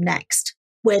support him next.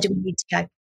 Where do we need to go?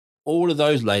 All of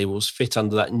those labels fit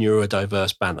under that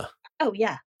neurodiverse banner. Oh,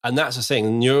 yeah. And that's the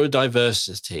thing.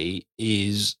 Neurodiversity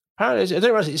is, apparently, I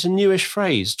don't realize it's a newish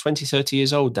phrase, 20, 30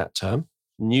 years old, that term.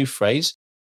 New phrase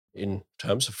in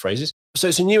terms of phrases. So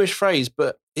it's a newish phrase,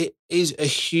 but it is a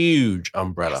huge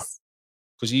umbrella.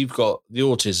 Because you've got the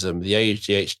autism, the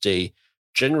ADHD,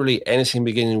 generally anything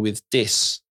beginning with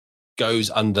dis goes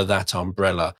under that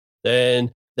umbrella.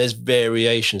 Then there's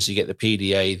variations. You get the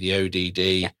PDA,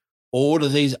 the ODD, all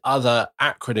of these other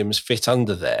acronyms fit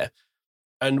under there.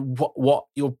 And what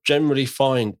you'll generally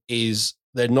find is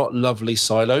they're not lovely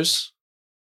silos.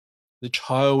 The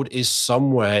child is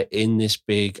somewhere in this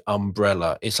big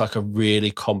umbrella. It's like a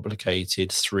really complicated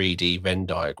 3D Venn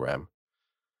diagram.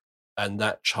 And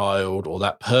that child or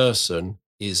that person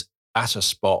is at a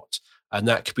spot, and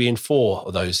that could be in 4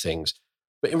 of those things.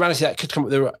 But in reality, that could come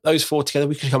with those 4 together.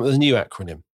 We could come up with a new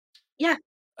acronym. Yeah.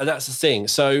 And that's the thing.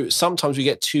 So sometimes we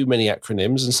get too many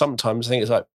acronyms, and sometimes I think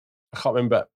it's like, I can't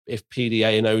remember if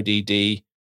PDA and ODD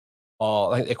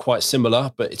I think they're quite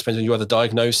similar, but it depends on your other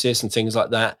diagnosis and things like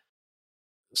that.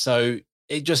 So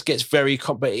it just gets very,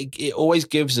 but it always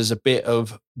gives us a bit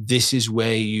of, this is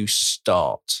where you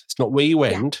start. It's not where you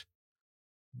end.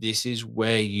 This is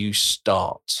where you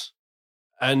start.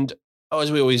 And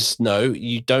as we always know,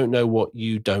 you don't know what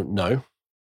you don't know.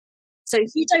 So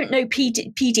if you don't know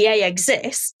PDA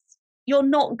exists, you're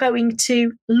not going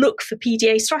to look for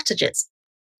PDA strategies.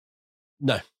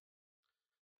 No.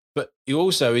 But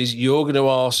you're going to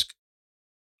ask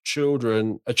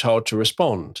a child to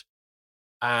respond.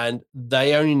 And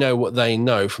they only know what they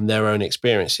know from their own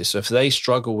experiences. So if they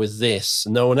struggle with this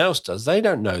and no one else does, they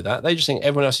don't know that. They just think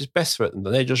everyone else is best for it and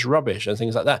they're just rubbish and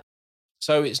things like that.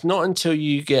 So it's not until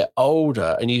you get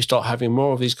older and you start having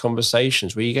more of these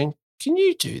conversations where you're going, can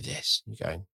you do this? You're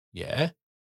going, yeah.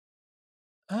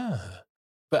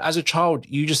 But as a child,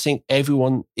 you just think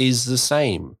everyone is the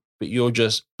same, but you're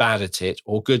just bad at it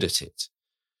or good at it.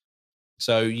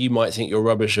 So you might think you're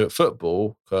rubbish at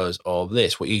football because of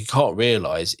this. What you can't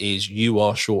realize is you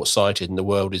are short-sighted and the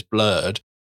world is blurred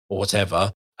or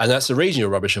whatever. And that's the reason you're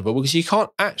rubbish at football, because you can't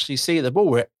actually see the ball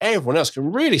where everyone else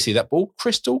can really see that ball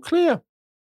crystal clear.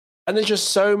 And there's just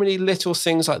so many little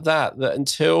things like that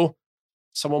until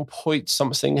someone points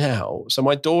something out. So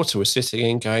my daughter was sitting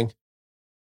in going,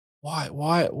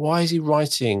 why is he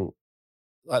writing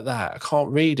like that? I can't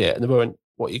read it. And they went,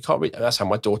 what, you can't read? And that's how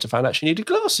my daughter found out she needed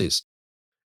glasses.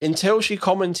 Until she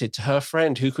commented to her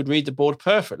friend who could read the board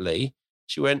perfectly,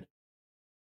 she went,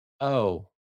 oh.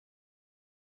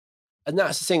 And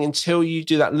that's the thing, until you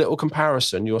do that little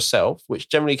comparison yourself, which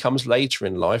generally comes later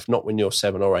in life, not when you're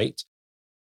 7 or 8,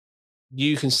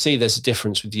 you can see there's a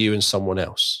difference with you and someone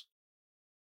else.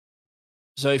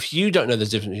 So if you don't know the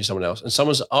difference with someone else and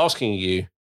someone's asking you,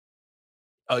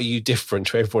 are you different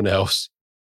to everyone else?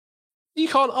 You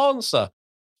can't answer.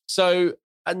 So,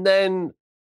 and then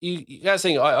that's the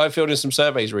thing, I filled in some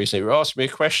surveys recently. You're asking me a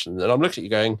question and I'm looking at you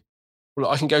going,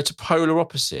 well, I can go to polar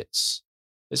opposites.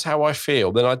 It's how I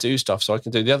feel. Then I do stuff so I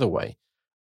can do the other way.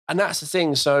 And that's the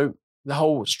thing. So the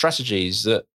whole strategies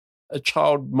that a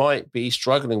child might be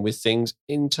struggling with things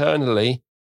internally,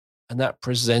 and that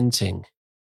presenting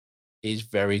is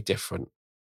very different.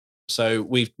 So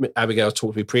Abigail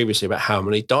talked to me previously about how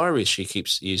many diaries she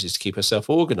uses to keep herself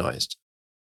organized.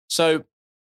 So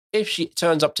if she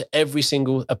turns up to every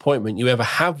single appointment you ever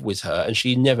have with her and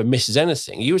she never misses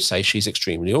anything, you would say she's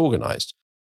extremely organized.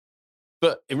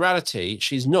 But in reality,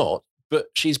 she's not, but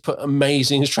she's put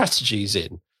amazing strategies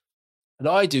in. And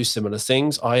I do similar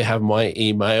things. I have my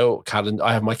email calendar,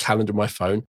 I have my calendar on my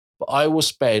phone, but I will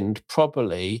spend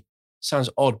probably, sounds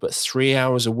odd, but 3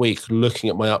 hours a week looking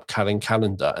at my upcoming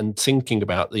calendar and thinking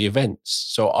about the events.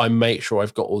 So I make sure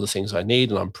I've got all the things I need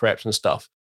and I'm prepped and stuff.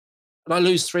 And I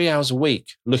lose 3 hours a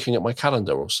week looking at my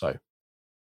calendar or so,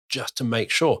 just to make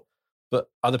sure. But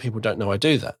other people don't know I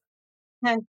do that.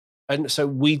 No. And so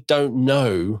we don't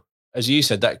know, as you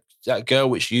said, that girl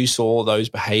which you saw those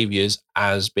behaviors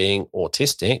as being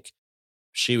autistic,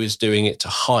 she was doing it to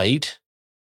hide.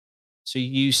 So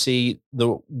you see the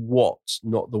what,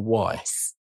 not the why.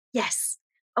 Yes.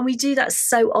 And we do that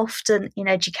so often in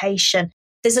education.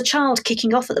 There's a child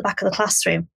kicking off at the back of the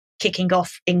classroom, kicking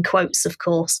off in quotes, of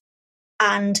course.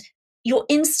 And your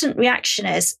instant reaction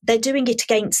is, they're doing it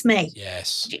against me.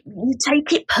 Yes. You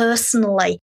take it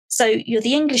personally. So you're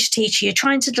the English teacher, you're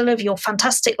trying to deliver your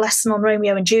fantastic lesson on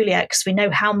Romeo and Juliet, because we know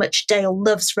how much Dale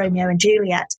loves Romeo and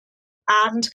Juliet.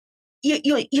 And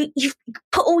you've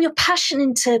put all your passion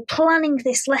into planning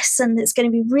this lesson that's going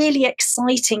to be really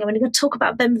exciting. And we're going to talk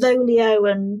about Benvolio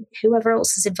and whoever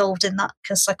else is involved in that,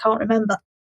 because I can't remember.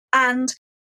 And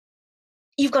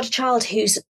you've got a child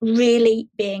who's really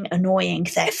being annoying.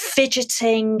 They're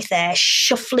fidgeting, they're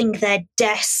shuffling their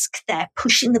desk, they're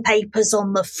pushing the papers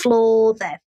on the floor,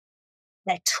 they're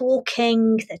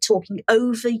talking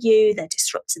over you, they're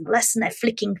disrupting the lesson, they're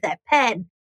flicking their pen.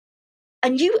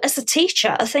 And you, as a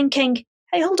teacher, are thinking,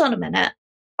 hey, hold on a minute.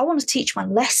 I want to teach my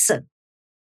lesson.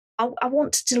 I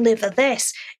want to deliver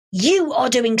this. You are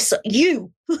doing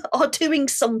something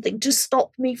to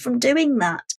stop me from doing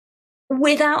that,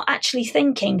 without actually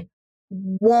thinking,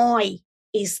 why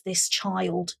is this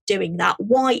child doing that?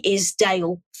 Why is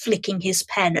Dale flicking his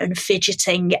pen and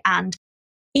fidgeting and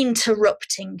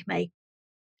interrupting me?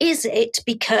 Is it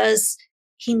because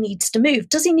he needs to move?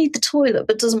 Does he need the toilet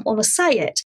but doesn't want to say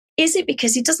it? Is it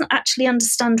because he doesn't actually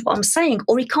understand what I'm saying,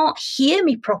 or he can't hear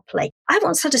me properly? I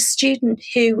once had a student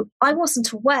who I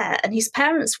wasn't aware and his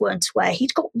parents weren't aware.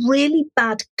 He'd got really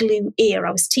bad glue ear.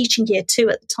 I was teaching year 2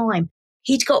 at the time.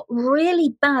 He'd got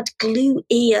really bad glue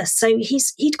ear. So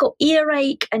he'd got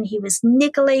earache and he was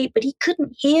niggly, but he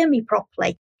couldn't hear me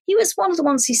properly. He was one of the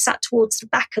ones who sat towards the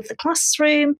back of the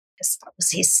classroom, because that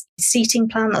was his seating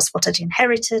plan. That's what I'd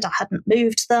inherited. I hadn't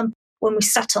moved them. When we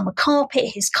sat on the carpet,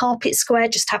 his carpet square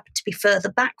just happened to be further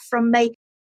back from me.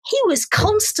 He was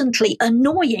constantly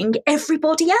annoying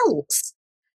everybody else.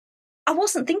 I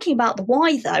wasn't thinking about the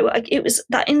why, though. It was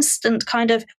that instant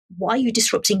kind of, why are you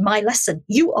disrupting my lesson?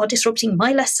 You are disrupting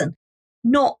my lesson.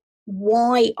 Not,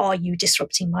 why are you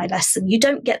disrupting my lesson? You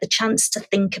don't get the chance to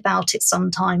think about it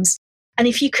sometimes. And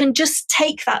if you can just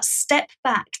take that step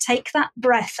back, take that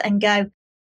breath and go,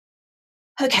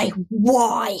 okay,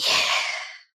 why?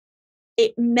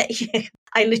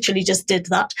 I literally just did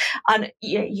that. And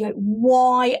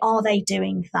why are they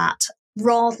doing that?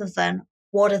 Rather than,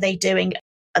 what are they doing?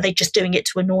 Are they just doing it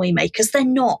to annoy me? Because they're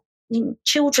not.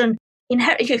 Children,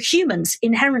 humans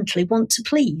inherently want to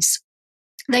please.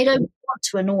 They don't want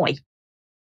to annoy.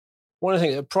 One of the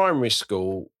things at primary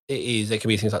school, there can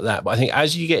be things like that. But I think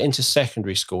as you get into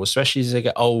secondary school, especially as they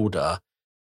get older,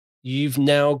 you've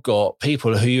now got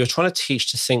people who you're trying to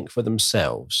teach to think for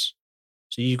themselves.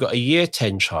 So you've got a year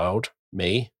 10 child,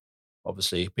 me,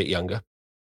 obviously a bit younger,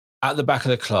 at the back of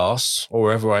the class or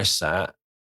wherever I sat,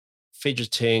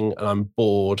 fidgeting, and I'm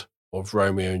bored of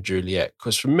Romeo and Juliet.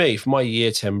 Because for me, for my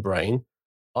year 10 brain,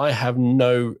 I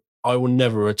will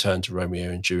never return to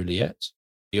Romeo and Juliet.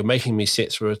 You're making me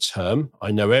sit through a term.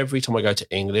 I know every time I go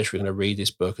to English, we're going to read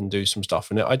this book and do some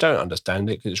stuff in it. I don't understand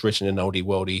it because it's written in oldie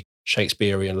worldy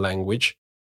Shakespearean language.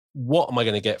 What am I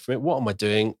going to get from it? What am I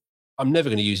doing? I'm never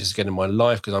going to use this again in my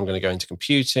life because I'm going to go into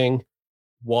computing.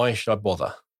 Why should I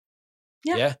bother?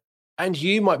 Yeah. And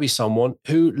you might be someone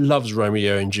who loves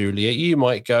Romeo and Juliet. You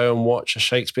might go and watch a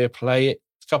Shakespeare play a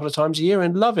couple of times a year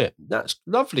and love it. That's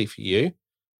lovely for you.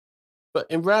 But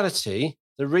in reality,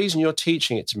 the reason you're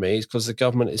teaching it to me is because the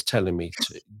government is telling me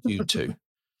to.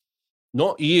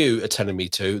 Not you are telling me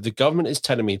to. The government is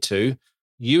telling me to.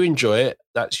 You enjoy it.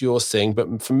 That's your thing.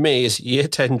 But for me, as a year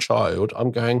 10 child,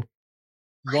 I'm going,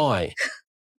 why?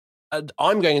 And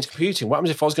I'm going into computing. What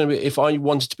happens if I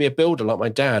wanted to be a builder like my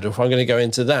dad, or if I'm going to go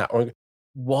into that? Or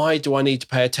why do I need to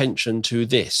pay attention to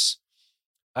this?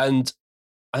 And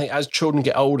I think as children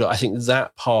get older, I think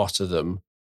that part of them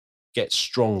gets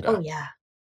stronger. Oh, yeah.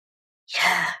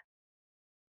 Yeah.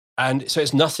 And so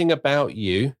it's nothing about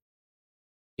you.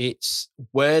 It's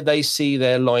where they see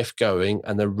their life going,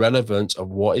 and the relevance of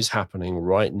what is happening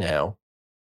right now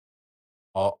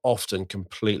are often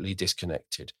completely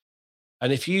disconnected.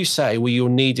 And if you say, well, you'll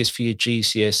need this for your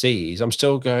GCSEs, I'm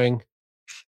still going,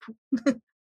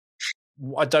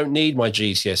 I don't need my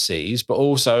GCSEs, but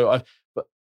also,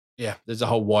 there's a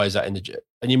whole why is that in the,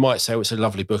 and you might say, it's a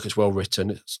lovely book, it's well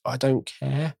written. I don't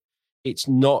care. It's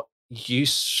not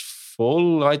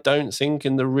useful, I don't think,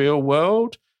 in the real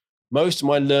world. Most of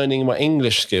my learning, my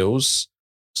English skills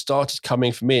started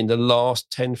coming for me in the last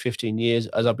 10, 15 years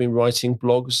as I've been writing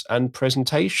blogs and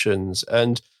presentations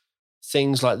and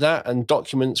things like that, and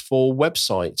documents for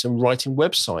websites and writing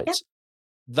websites. Yep.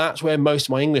 That's where most of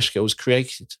my English skills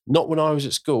created, not when I was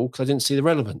at school, because I didn't see the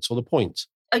relevance or the point.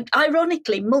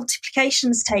 Ironically,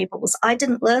 multiplications tables, I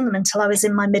didn't learn them until I was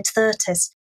in my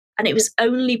mid-30s. And it was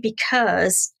only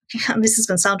because, and this is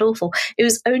going to sound awful, it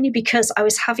was only because I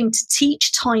was having to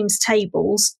teach times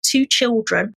tables to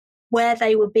children where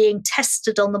they were being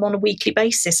tested on them on a weekly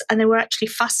basis, and they were actually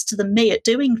faster than me at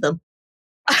doing them.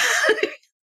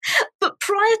 But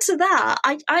prior to that,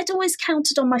 I'd always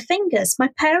counted on my fingers. My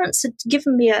parents had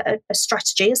given me a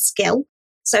strategy, a skill,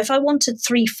 So if I wanted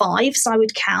 3 5s, I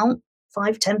would count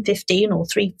 5, 10, 15, or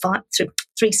 3, 5,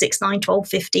 3, 6, 9, 12,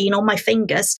 15 on my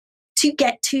fingers to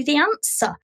get to the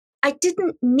answer. I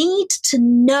didn't need to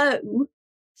know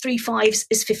 3 5s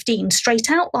is 15 straight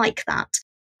out like that.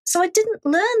 So I didn't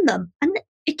learn them. And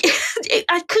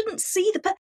I couldn't see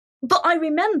but I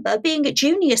remember being at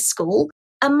junior school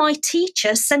and my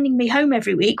teacher sending me home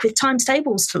every week with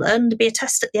timetables to learn to be a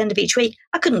test at the end of each week.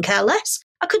 I couldn't care less.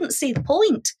 I couldn't see the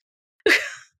point.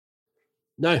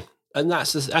 No, and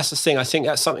that's the thing. I think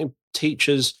that's something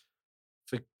teachers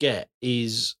forget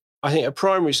is, I think at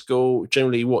primary school,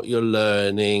 generally what you're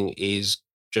learning is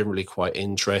generally quite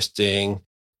interesting,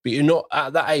 but you're not,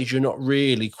 at that age, you're not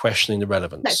really questioning the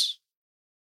relevance.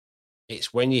 No.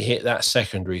 It's when you hit that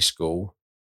secondary school,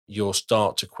 you'll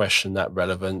start to question that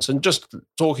relevance. And just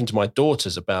talking to my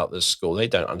daughters about the school, they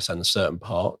don't understand the certain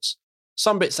parts.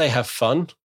 Some bits they have fun.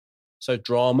 So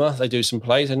drama, they do some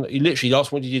plays, and you literally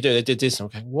ask, what did you do? They did this. And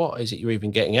I'm going, what is it you're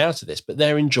even getting out of this? But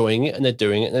they're enjoying it and they're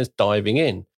doing it and they're diving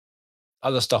in.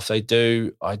 Other stuff they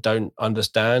do, I don't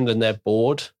understand and they're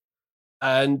bored.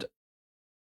 And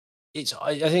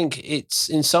I think it's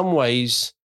in some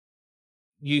ways,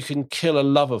 you can kill a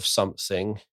love of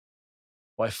something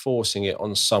by forcing it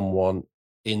on someone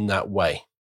in that way.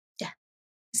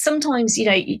 Sometimes,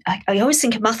 I always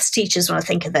think of maths teachers when I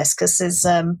think of this, because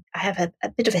I have a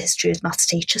bit of a history with maths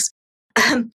teachers.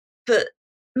 But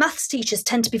maths teachers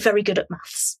tend to be very good at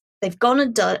maths. They've gone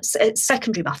and done,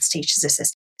 secondary maths teachers, this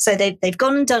is. So they've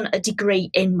gone and done a degree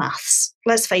in maths.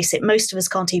 Let's face it, most of us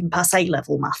can't even pass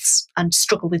A-level maths and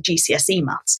struggle with GCSE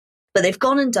maths. But they've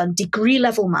gone and done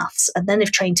degree-level maths, and then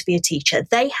they've trained to be a teacher.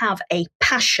 They have a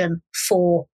passion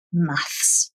for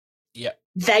maths. Yeah.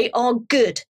 They are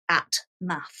good at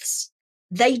maths.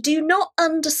 They do not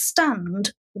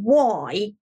understand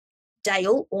why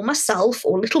Dale or myself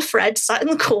or little Fred sat in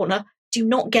the corner do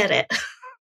not get it.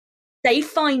 They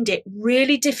find it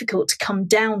really difficult to come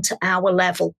down to our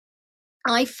level.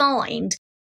 I find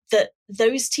that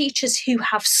those teachers who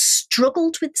have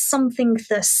struggled with something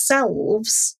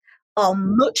themselves are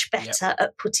much better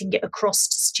at putting it across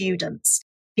to students,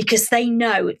 because they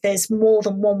know there's more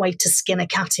than one way to skin a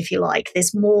cat, if you like.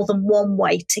 There's more than one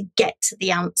way to get to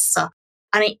the answer.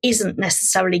 And it isn't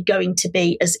necessarily going to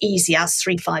be as easy as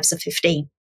 3 5s or 15.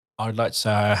 I'd like to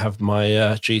say I have my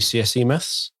GCSE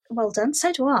maths. Well done.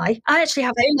 So do I. I actually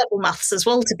have A-level maths as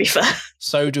well, to be fair.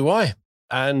 So do I.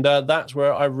 And that's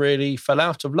where I really fell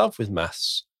out of love with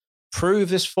maths. Prove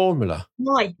this formula.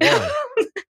 Why?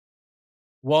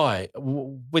 Why?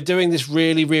 We're doing this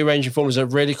really rearranging formulas at a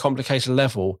really complicated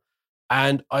level,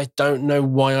 and I don't know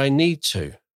why I need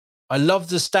to. I love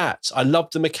the stats. I love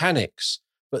the mechanics,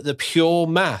 but the pure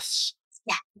maths.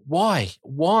 Yeah.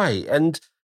 Why? And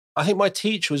I think my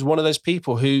teacher was one of those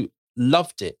people who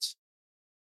loved it,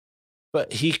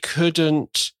 but he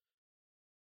couldn't.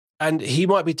 And he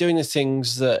might be doing the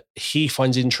things that he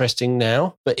finds interesting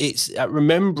now, but it's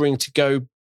remembering to go.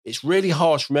 It's really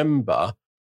hard to remember.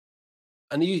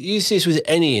 And you see this with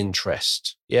any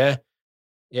interest, yeah.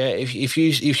 If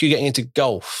you're getting into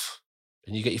golf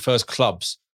and you get your first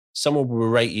clubs, someone will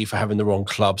berate you for having the wrong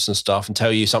clubs and stuff and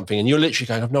tell you something, and you're literally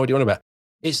going, "I've no idea what about."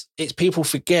 It's people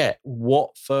forget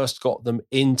what first got them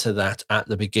into that at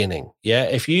the beginning. Yeah,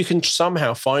 if you can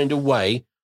somehow find a way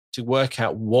to work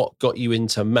out what got you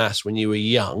into maths when you were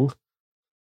young,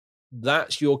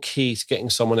 that's your key to getting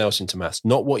someone else into maths,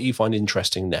 not what you find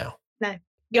interesting now. No.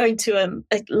 Going to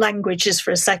languages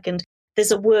for a second,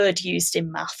 there's a word used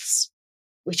in maths,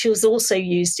 which was also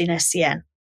used in SEN,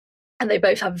 and they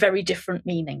both have very different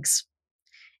meanings.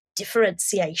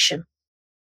 Differentiation.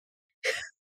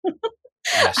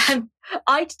 Yes. And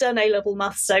I'd done A-level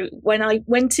maths, so when I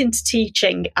went into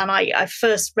teaching and I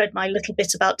first read my little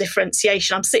bit about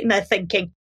differentiation, I'm sitting there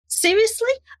thinking,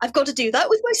 seriously? I've got to do that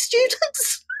with my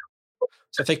students?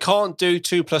 So if they can't do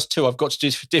 2 + 2, I've got to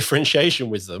do differentiation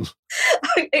with them.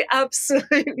 It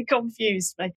absolutely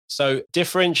confused me. So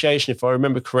differentiation, if I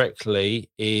remember correctly,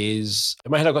 is,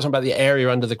 in my head I've got something about the area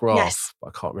under the graph. Yes. But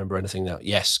I can't remember anything now.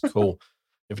 Yes, cool.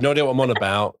 If no idea what I'm on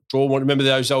about, draw one. Remember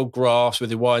those old graphs with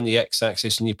the Y and the X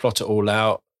axis and you plot it all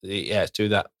out? Yeah, do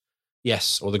that.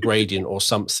 Yes, or the gradient or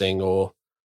something, or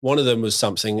one of them was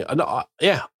something. And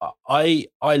I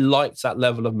liked that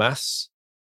level of maths.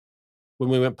 When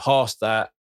we went past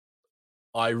that,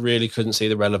 I really couldn't see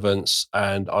the relevance,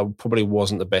 and I probably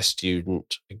wasn't the best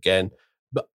student again.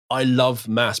 But I love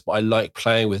maths, but I like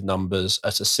playing with numbers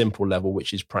at a simple level,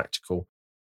 which is practical.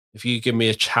 If you give me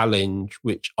a challenge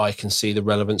which I can see the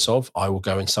relevance of, I will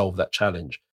go and solve that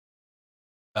challenge.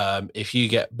 If you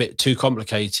get a bit too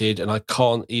complicated and I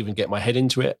can't even get my head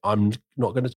into it, I'm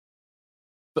not going to.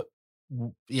 But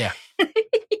Yeah.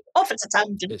 Off at a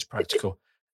tangent. It's practical.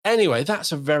 Anyway,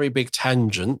 that's a very big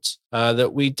tangent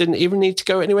that we didn't even need to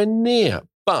go anywhere near.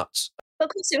 But Of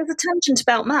course, it was a tangent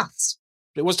about maths.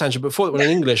 it was tangent before it went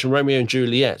in English and Romeo and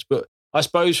Juliet. But I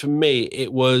suppose for me,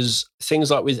 it was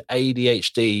things like with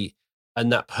ADHD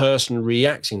and that person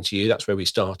reacting to you. That's where we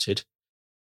started.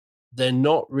 They're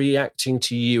not reacting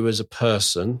to you as a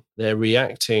person. They're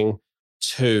reacting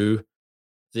to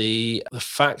the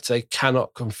fact they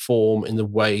cannot conform in the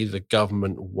way the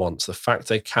government wants, the fact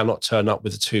they cannot turn up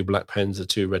with the 2 black pens, the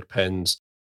 2 red pens,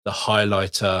 the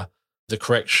highlighter, the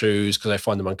correct shoes because they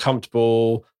find them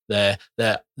uncomfortable. They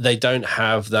don't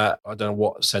have that, I don't know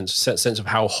what sense of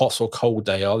how hot or cold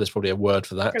they are. There's probably a word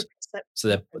for that. So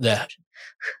they're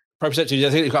proprioception. I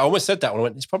think I almost said that one. I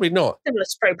went, it's probably not. Similar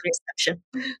to proprioception.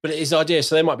 But it is the idea.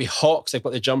 So they might be hot because they've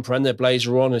got their jumper and their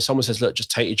blazer on, and someone says, look,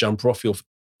 just take your jumper off.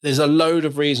 There's a load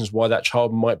of reasons why that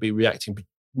child might be reacting.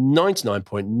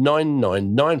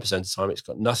 99.999% of the time, it's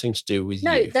got nothing to do with you.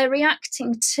 No, they're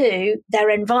reacting to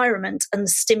their environment and the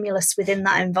stimulus within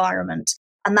that environment.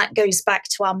 And that goes back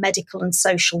to our medical and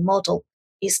social model.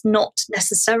 It's not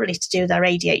necessarily to do with their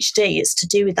ADHD. It's to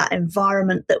do with that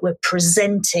environment that we're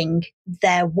presenting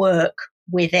their work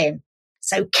within.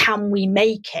 So can we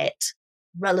make it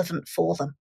relevant for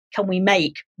them? Can we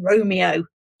make Romeo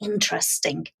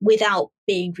interesting without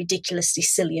being ridiculously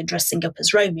silly and dressing up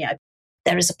as Romeo?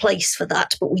 There is a place for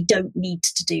that, but we don't need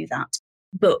to do that.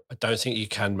 But I don't think you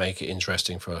can make it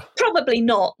interesting for... Probably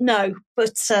not, no.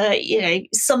 But,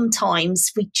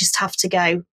 sometimes we just have to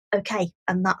go, okay,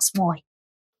 and that's why.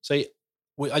 So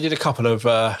I did a couple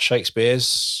of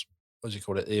Shakespeare's, what do you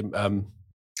call it?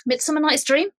 Midsummer Night's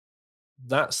Dream?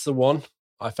 That's the one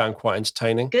I found quite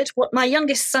entertaining. Good. What my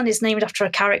youngest son is named after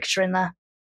a character in there,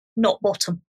 not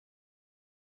Bottom.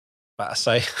 But I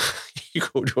say, you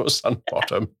called your son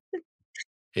Bottom.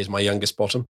 Here's my youngest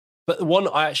Bottom. But the one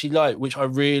I actually liked, which I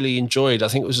really enjoyed, I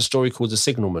think it was a story called The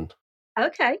Signalman.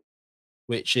 Okay.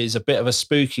 Which is a bit of a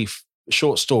spooky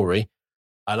short story.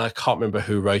 And I can't remember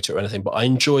who wrote it or anything, but I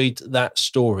enjoyed that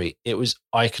story.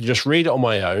 I could just read it on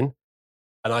my own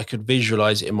and I could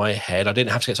visualize it in my head. I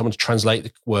didn't have to get someone to translate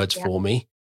the words for me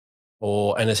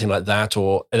or anything like that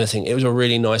or anything. It was a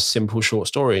really nice, simple, short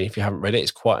story. If you haven't read it,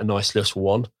 it's quite a nice little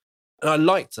one. And I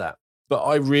liked that. But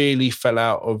I really fell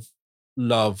out of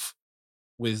love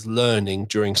with learning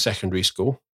during secondary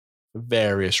school for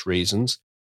various reasons.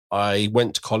 I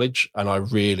went to college and I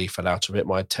really fell out of it.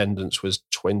 My attendance was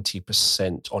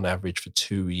 20% on average for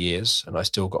 2 years and I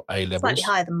still got A levels. Slightly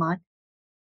higher than mine.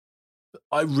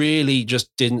 I really just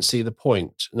didn't see the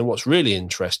point. And then what's really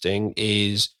interesting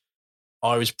is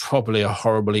I was probably a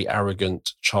horribly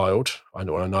arrogant child. I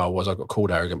know I was. I got called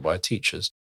arrogant by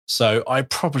teachers. So I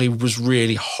probably was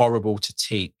really horrible to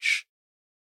teach.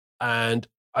 And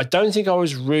I don't think I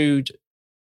was rude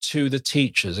to the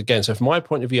teachers. Again, so from my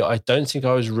point of view, I don't think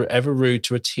I was ever rude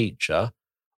to a teacher.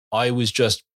 I was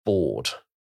just bored.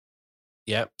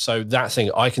 Yeah. So that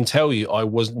thing, I can tell you, I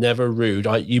was never rude.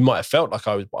 You might have felt like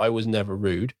I was, but I was never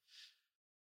rude.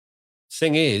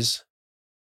 Thing is,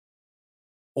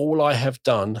 all I have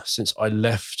done since I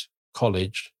left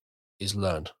college is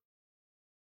learn.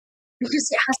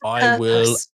 Because it has a I purpose.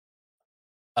 will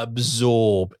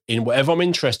absorb in whatever I'm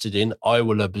interested in. I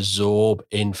will absorb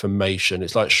information.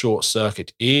 It's like short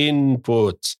circuit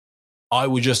input. I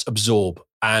will just absorb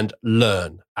and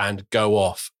learn and go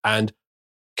off and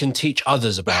can teach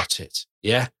others about it.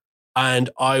 Yeah. And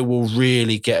I will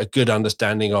really get a good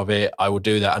understanding of it. I will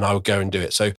do that and I will go and do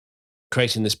it. So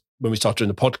creating this, when we started doing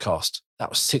the podcast, that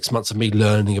was 6 months of me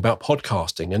learning about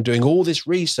podcasting and doing all this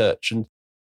research. And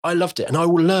I loved it and I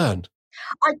will learn.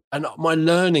 And my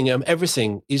learning and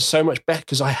everything is so much better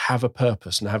because I have a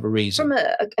purpose and I have a reason. From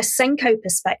a Senko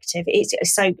perspective,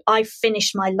 so I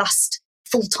finished my last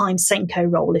full-time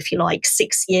Senko role, if you like,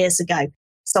 6 years ago.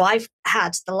 So I've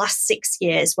had the last 6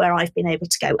 years where I've been able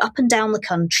to go up and down the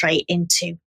country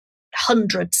into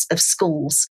hundreds of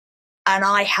schools. And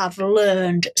I have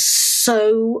learned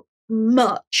so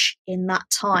much in that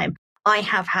time. I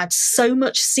have had so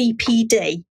much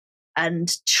CPD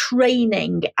and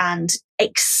training and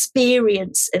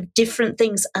experience of different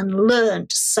things and learned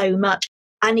so much.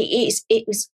 And it's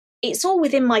all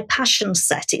within my passion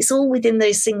set. It's all within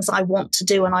those things I want to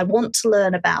do and I want to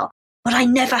learn about. But I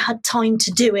never had time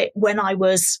to do it when I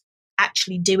was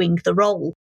actually doing the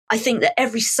role. I think that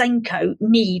every Senko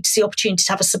needs the opportunity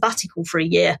to have a sabbatical for a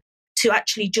year to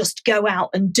actually just go out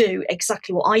and do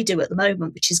exactly what I do at the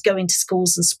moment, which is go into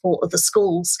schools and support other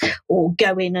schools or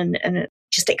go in and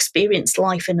just experience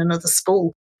life in another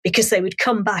school, because they would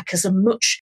come back as a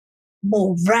much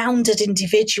more rounded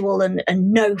individual and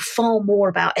know far more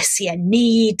about SEN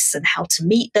needs and how to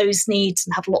meet those needs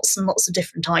and have lots and lots of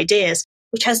different ideas,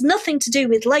 which has nothing to do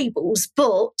with labels,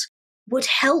 but would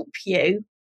help you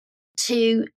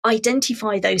to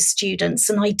identify those students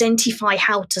and identify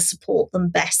how to support them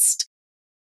best.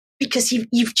 Because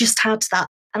you've just had that.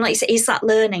 And like I say, it's that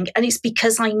learning. And it's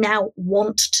because I now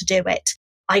want to do it.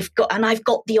 I've got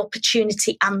the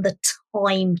opportunity and the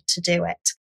time to do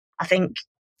it. I think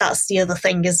that's the other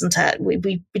thing, isn't it?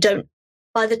 We don't,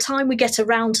 by the time we get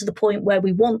around to the point where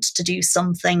we want to do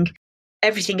something,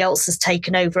 everything else has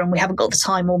taken over and we haven't got the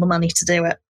time or the money to do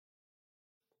it.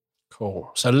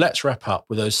 Cool. So let's wrap up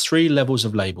with those 3 levels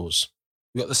of labels.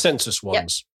 We've got the census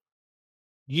ones.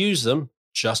 Yep. Use them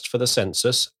just for the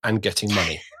census and getting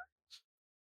money.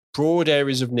 Broad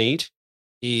areas of need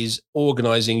is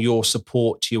organizing your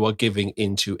support you are giving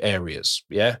into areas.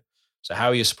 Yeah. So how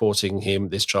are you supporting him,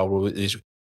 this child?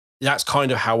 That's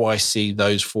kind of how I see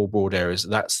those 4 broad areas.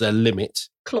 That's their limit.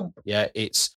 Clump. Yeah.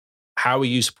 It's how are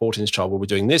you supporting this child? Well, we're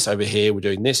doing this over here. We're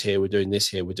doing this here. We're doing this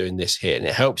here. We're doing this here. And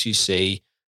it helps you see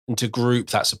and to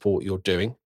group that support you're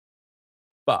doing.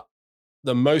 But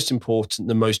the most important,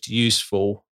 the most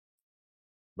useful,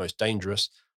 most dangerous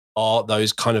are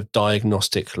those kind of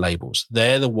diagnostic labels.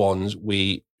 They're the ones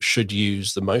we should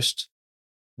use the most.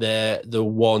 They're the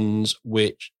ones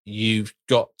which you've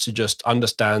got to just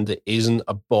understand it isn't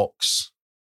a box.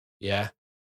 Yeah.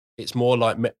 It's more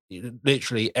like,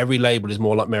 literally every label is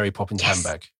more like Mary Poppins'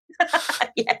 handbag.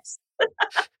 Yes.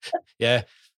 Yeah.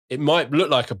 It might look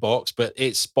like a box, but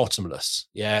it's bottomless.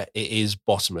 Yeah, it is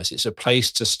bottomless. It's a place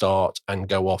to start and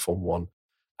go off on one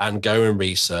and go and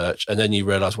research. And then you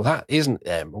realize, well, that isn't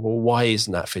them. Well, why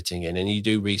isn't that fitting in? And you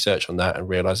do research on that and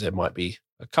realize there might be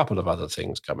a couple of other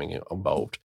things coming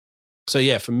involved. So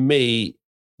yeah, for me,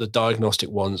 the diagnostic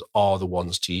ones are the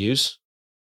ones to use.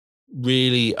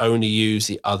 Really only use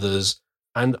the others.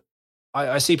 And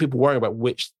I see people worrying about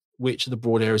which of the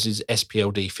broad areas is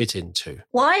SPLD fit into.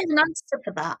 Well, I have an answer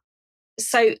for that.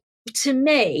 So to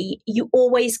me, you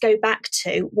always go back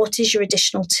to what is your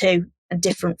additional to and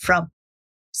different from.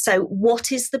 So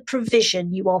what is the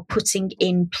provision you are putting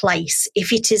in place?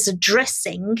 If it is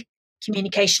addressing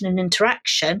communication and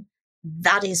interaction,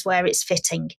 that is where it's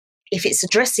fitting. If it's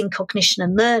addressing cognition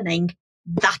and learning,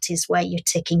 that is where you're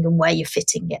ticking and where you're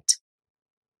fitting it.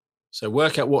 So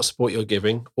work out what support you're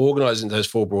giving, organize into those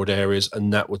 4 broad areas,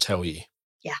 and that will tell you.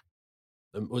 Yeah.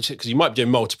 Because you might be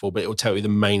doing multiple, but it will tell you the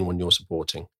main one you're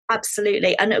supporting.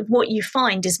 Absolutely. And what you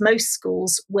find is most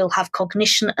schools will have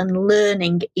cognition and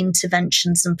learning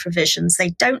interventions and provisions.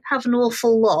 They don't have an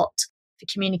awful lot for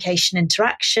communication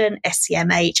interaction,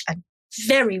 SEMH, and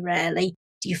very rarely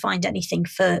do you find anything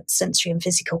for sensory and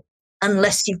physical,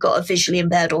 unless you've got a visually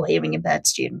impaired or hearing impaired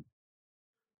student.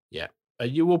 Yeah.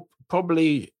 You will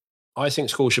probably, I think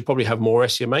schools should probably have more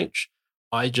SEMH.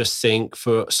 I just think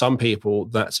for some people,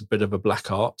 that's a bit of a black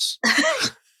arts.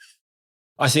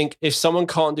 I think if someone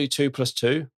can't do 2 +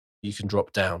 2, you can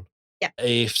drop down. Yeah.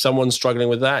 If someone's struggling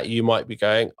with that, you might be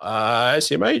going,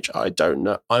 SEMH, I don't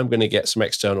know. I'm going to get some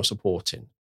external support in.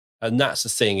 And that's the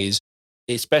thing is,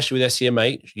 especially with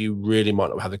SEMH, you really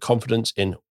might not have the confidence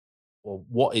in, well,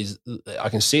 what is, I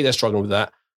can see they're struggling with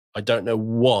that. I don't know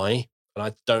why, and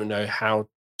I don't know how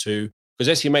to,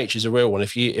 because SEMH is a real one.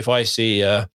 If I see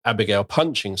Abigail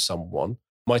punching someone,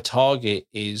 my target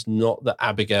is not that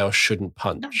Abigail shouldn't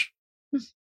punch. No.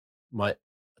 My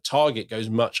target goes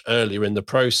much earlier in the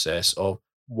process of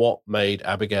what made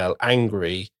Abigail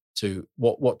angry to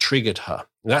what triggered her.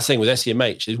 And that's the thing with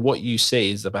SEMH is what you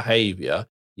see is the behavior.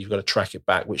 You've got to track it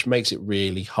back, which makes it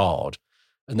really hard.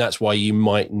 And that's why you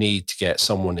might need to get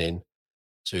someone in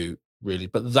to really,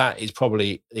 but that is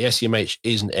probably, the SEMH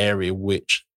is an area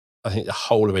which I think the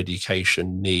whole of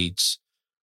education needs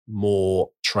more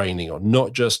training on,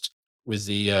 not just with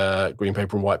the green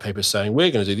paper and white paper saying,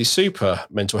 we're going to do these super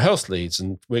mental health leads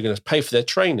and we're going to pay for their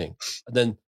training. And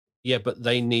then, yeah, but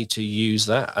they need to use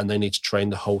that and they need to train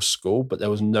the whole school. But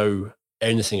there was no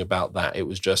anything about that. It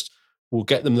was just, we'll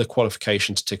get them the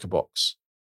qualification to tick a box.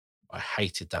 I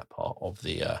hated that part of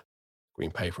the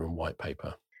green paper and white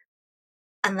paper.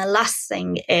 And the last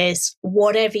thing is,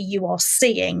 whatever you are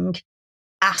seeing,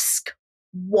 ask,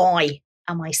 why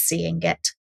am I seeing it?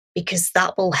 Because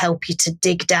that will help you to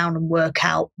dig down and work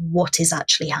out what is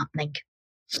actually happening.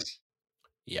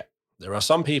 Yeah. There are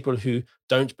some people who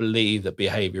don't believe that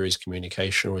behavior is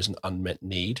communication or is an unmet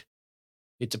need.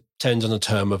 It depends on the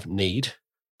term of need.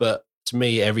 But to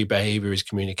me, every behavior is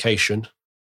communication.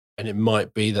 And it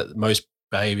might be that most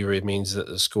behavior means that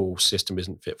the school system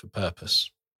isn't fit for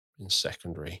purpose in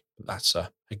secondary. But that's,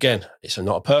 again, it's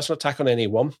not a personal attack on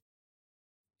anyone.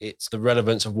 It's the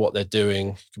relevance of what they're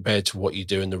doing compared to what you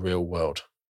do in the real world.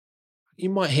 You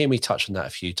might hear me touch on that a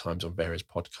few times on various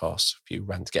podcasts,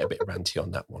 get a bit ranty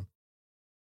on that one.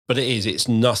 But it's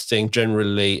nothing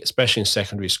generally, especially in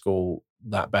secondary school,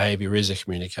 that behavior is a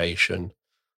communication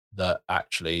that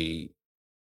actually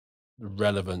the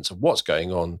relevance of what's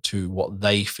going on to what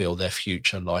they feel their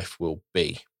future life will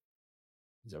be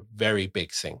is a very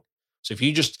big thing. So if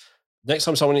you just, next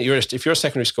time if you're a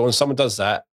secondary school and someone does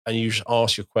that and you just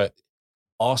ask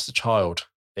the child,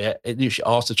 you should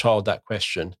ask the child that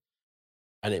question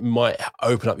and it might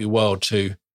open up your world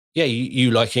to,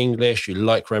 you like English, you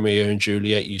like Romeo and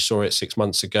Juliet, you saw it 6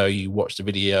 months ago, you watched the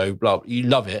video, blah, you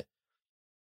love it.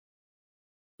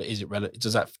 But is it relevant?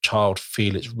 Does that child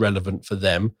feel it's relevant for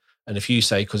them? And if you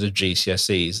say because of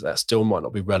GCSEs, that still might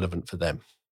not be relevant for them.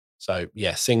 So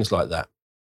things like that.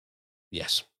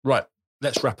 Yes. Right.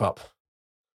 Let's wrap up.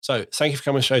 So thank you for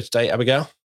coming on the show today, Abigail.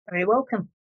 Very welcome.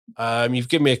 You've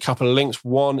given me a couple of links.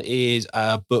 One is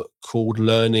a book called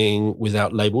Learning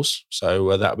Without Labels.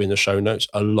 So that'll be in the show notes,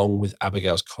 along with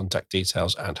Abigail's contact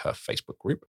details and her Facebook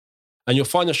group. And you'll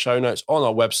find the show notes on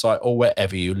our website or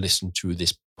wherever you listen to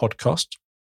this podcast.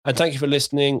 And thank you for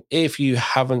listening. If you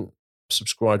haven't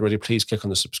subscribed already, please click on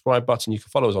the subscribe button. You can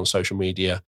follow us on social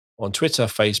media, on Twitter,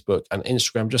 Facebook, and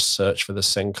Instagram. Just search for the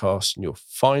Sendcast and you'll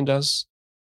find us.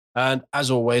 And as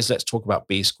always, let's talk about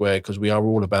B Squared because we are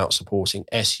all about supporting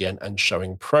SEN and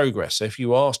showing progress. So if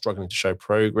you are struggling to show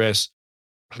progress,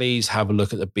 please have a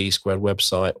look at the B Squared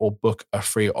website or book a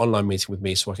free online meeting with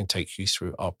me so I can take you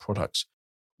through our products.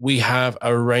 We have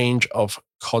a range of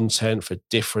content for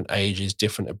different ages,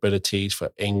 different abilities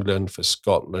for England, for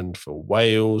Scotland, for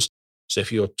Wales. So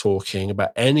if you're talking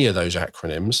about any of those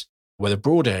acronyms, whether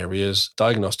broad areas,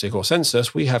 diagnostic or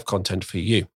census, we have content for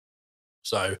you.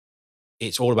 So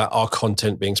it's all about our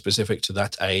content being specific to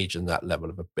that age and that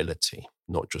level of ability,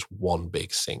 not just one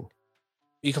big thing.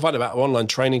 You can find out about our online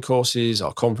training courses,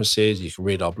 our conferences. You can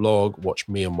read our blog, watch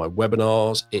me on my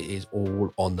webinars. It is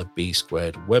all on the B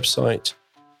Squared website.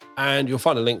 And you'll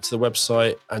find a link to the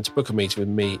website and to book a meeting with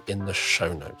me in the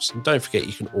show notes. And don't forget,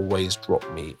 you can always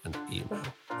drop me an email.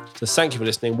 So thank you for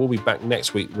listening. We'll be back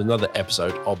next week with another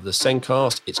episode of the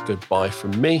Sendcast. It's goodbye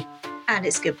from me. And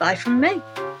it's goodbye from me.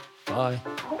 Bye.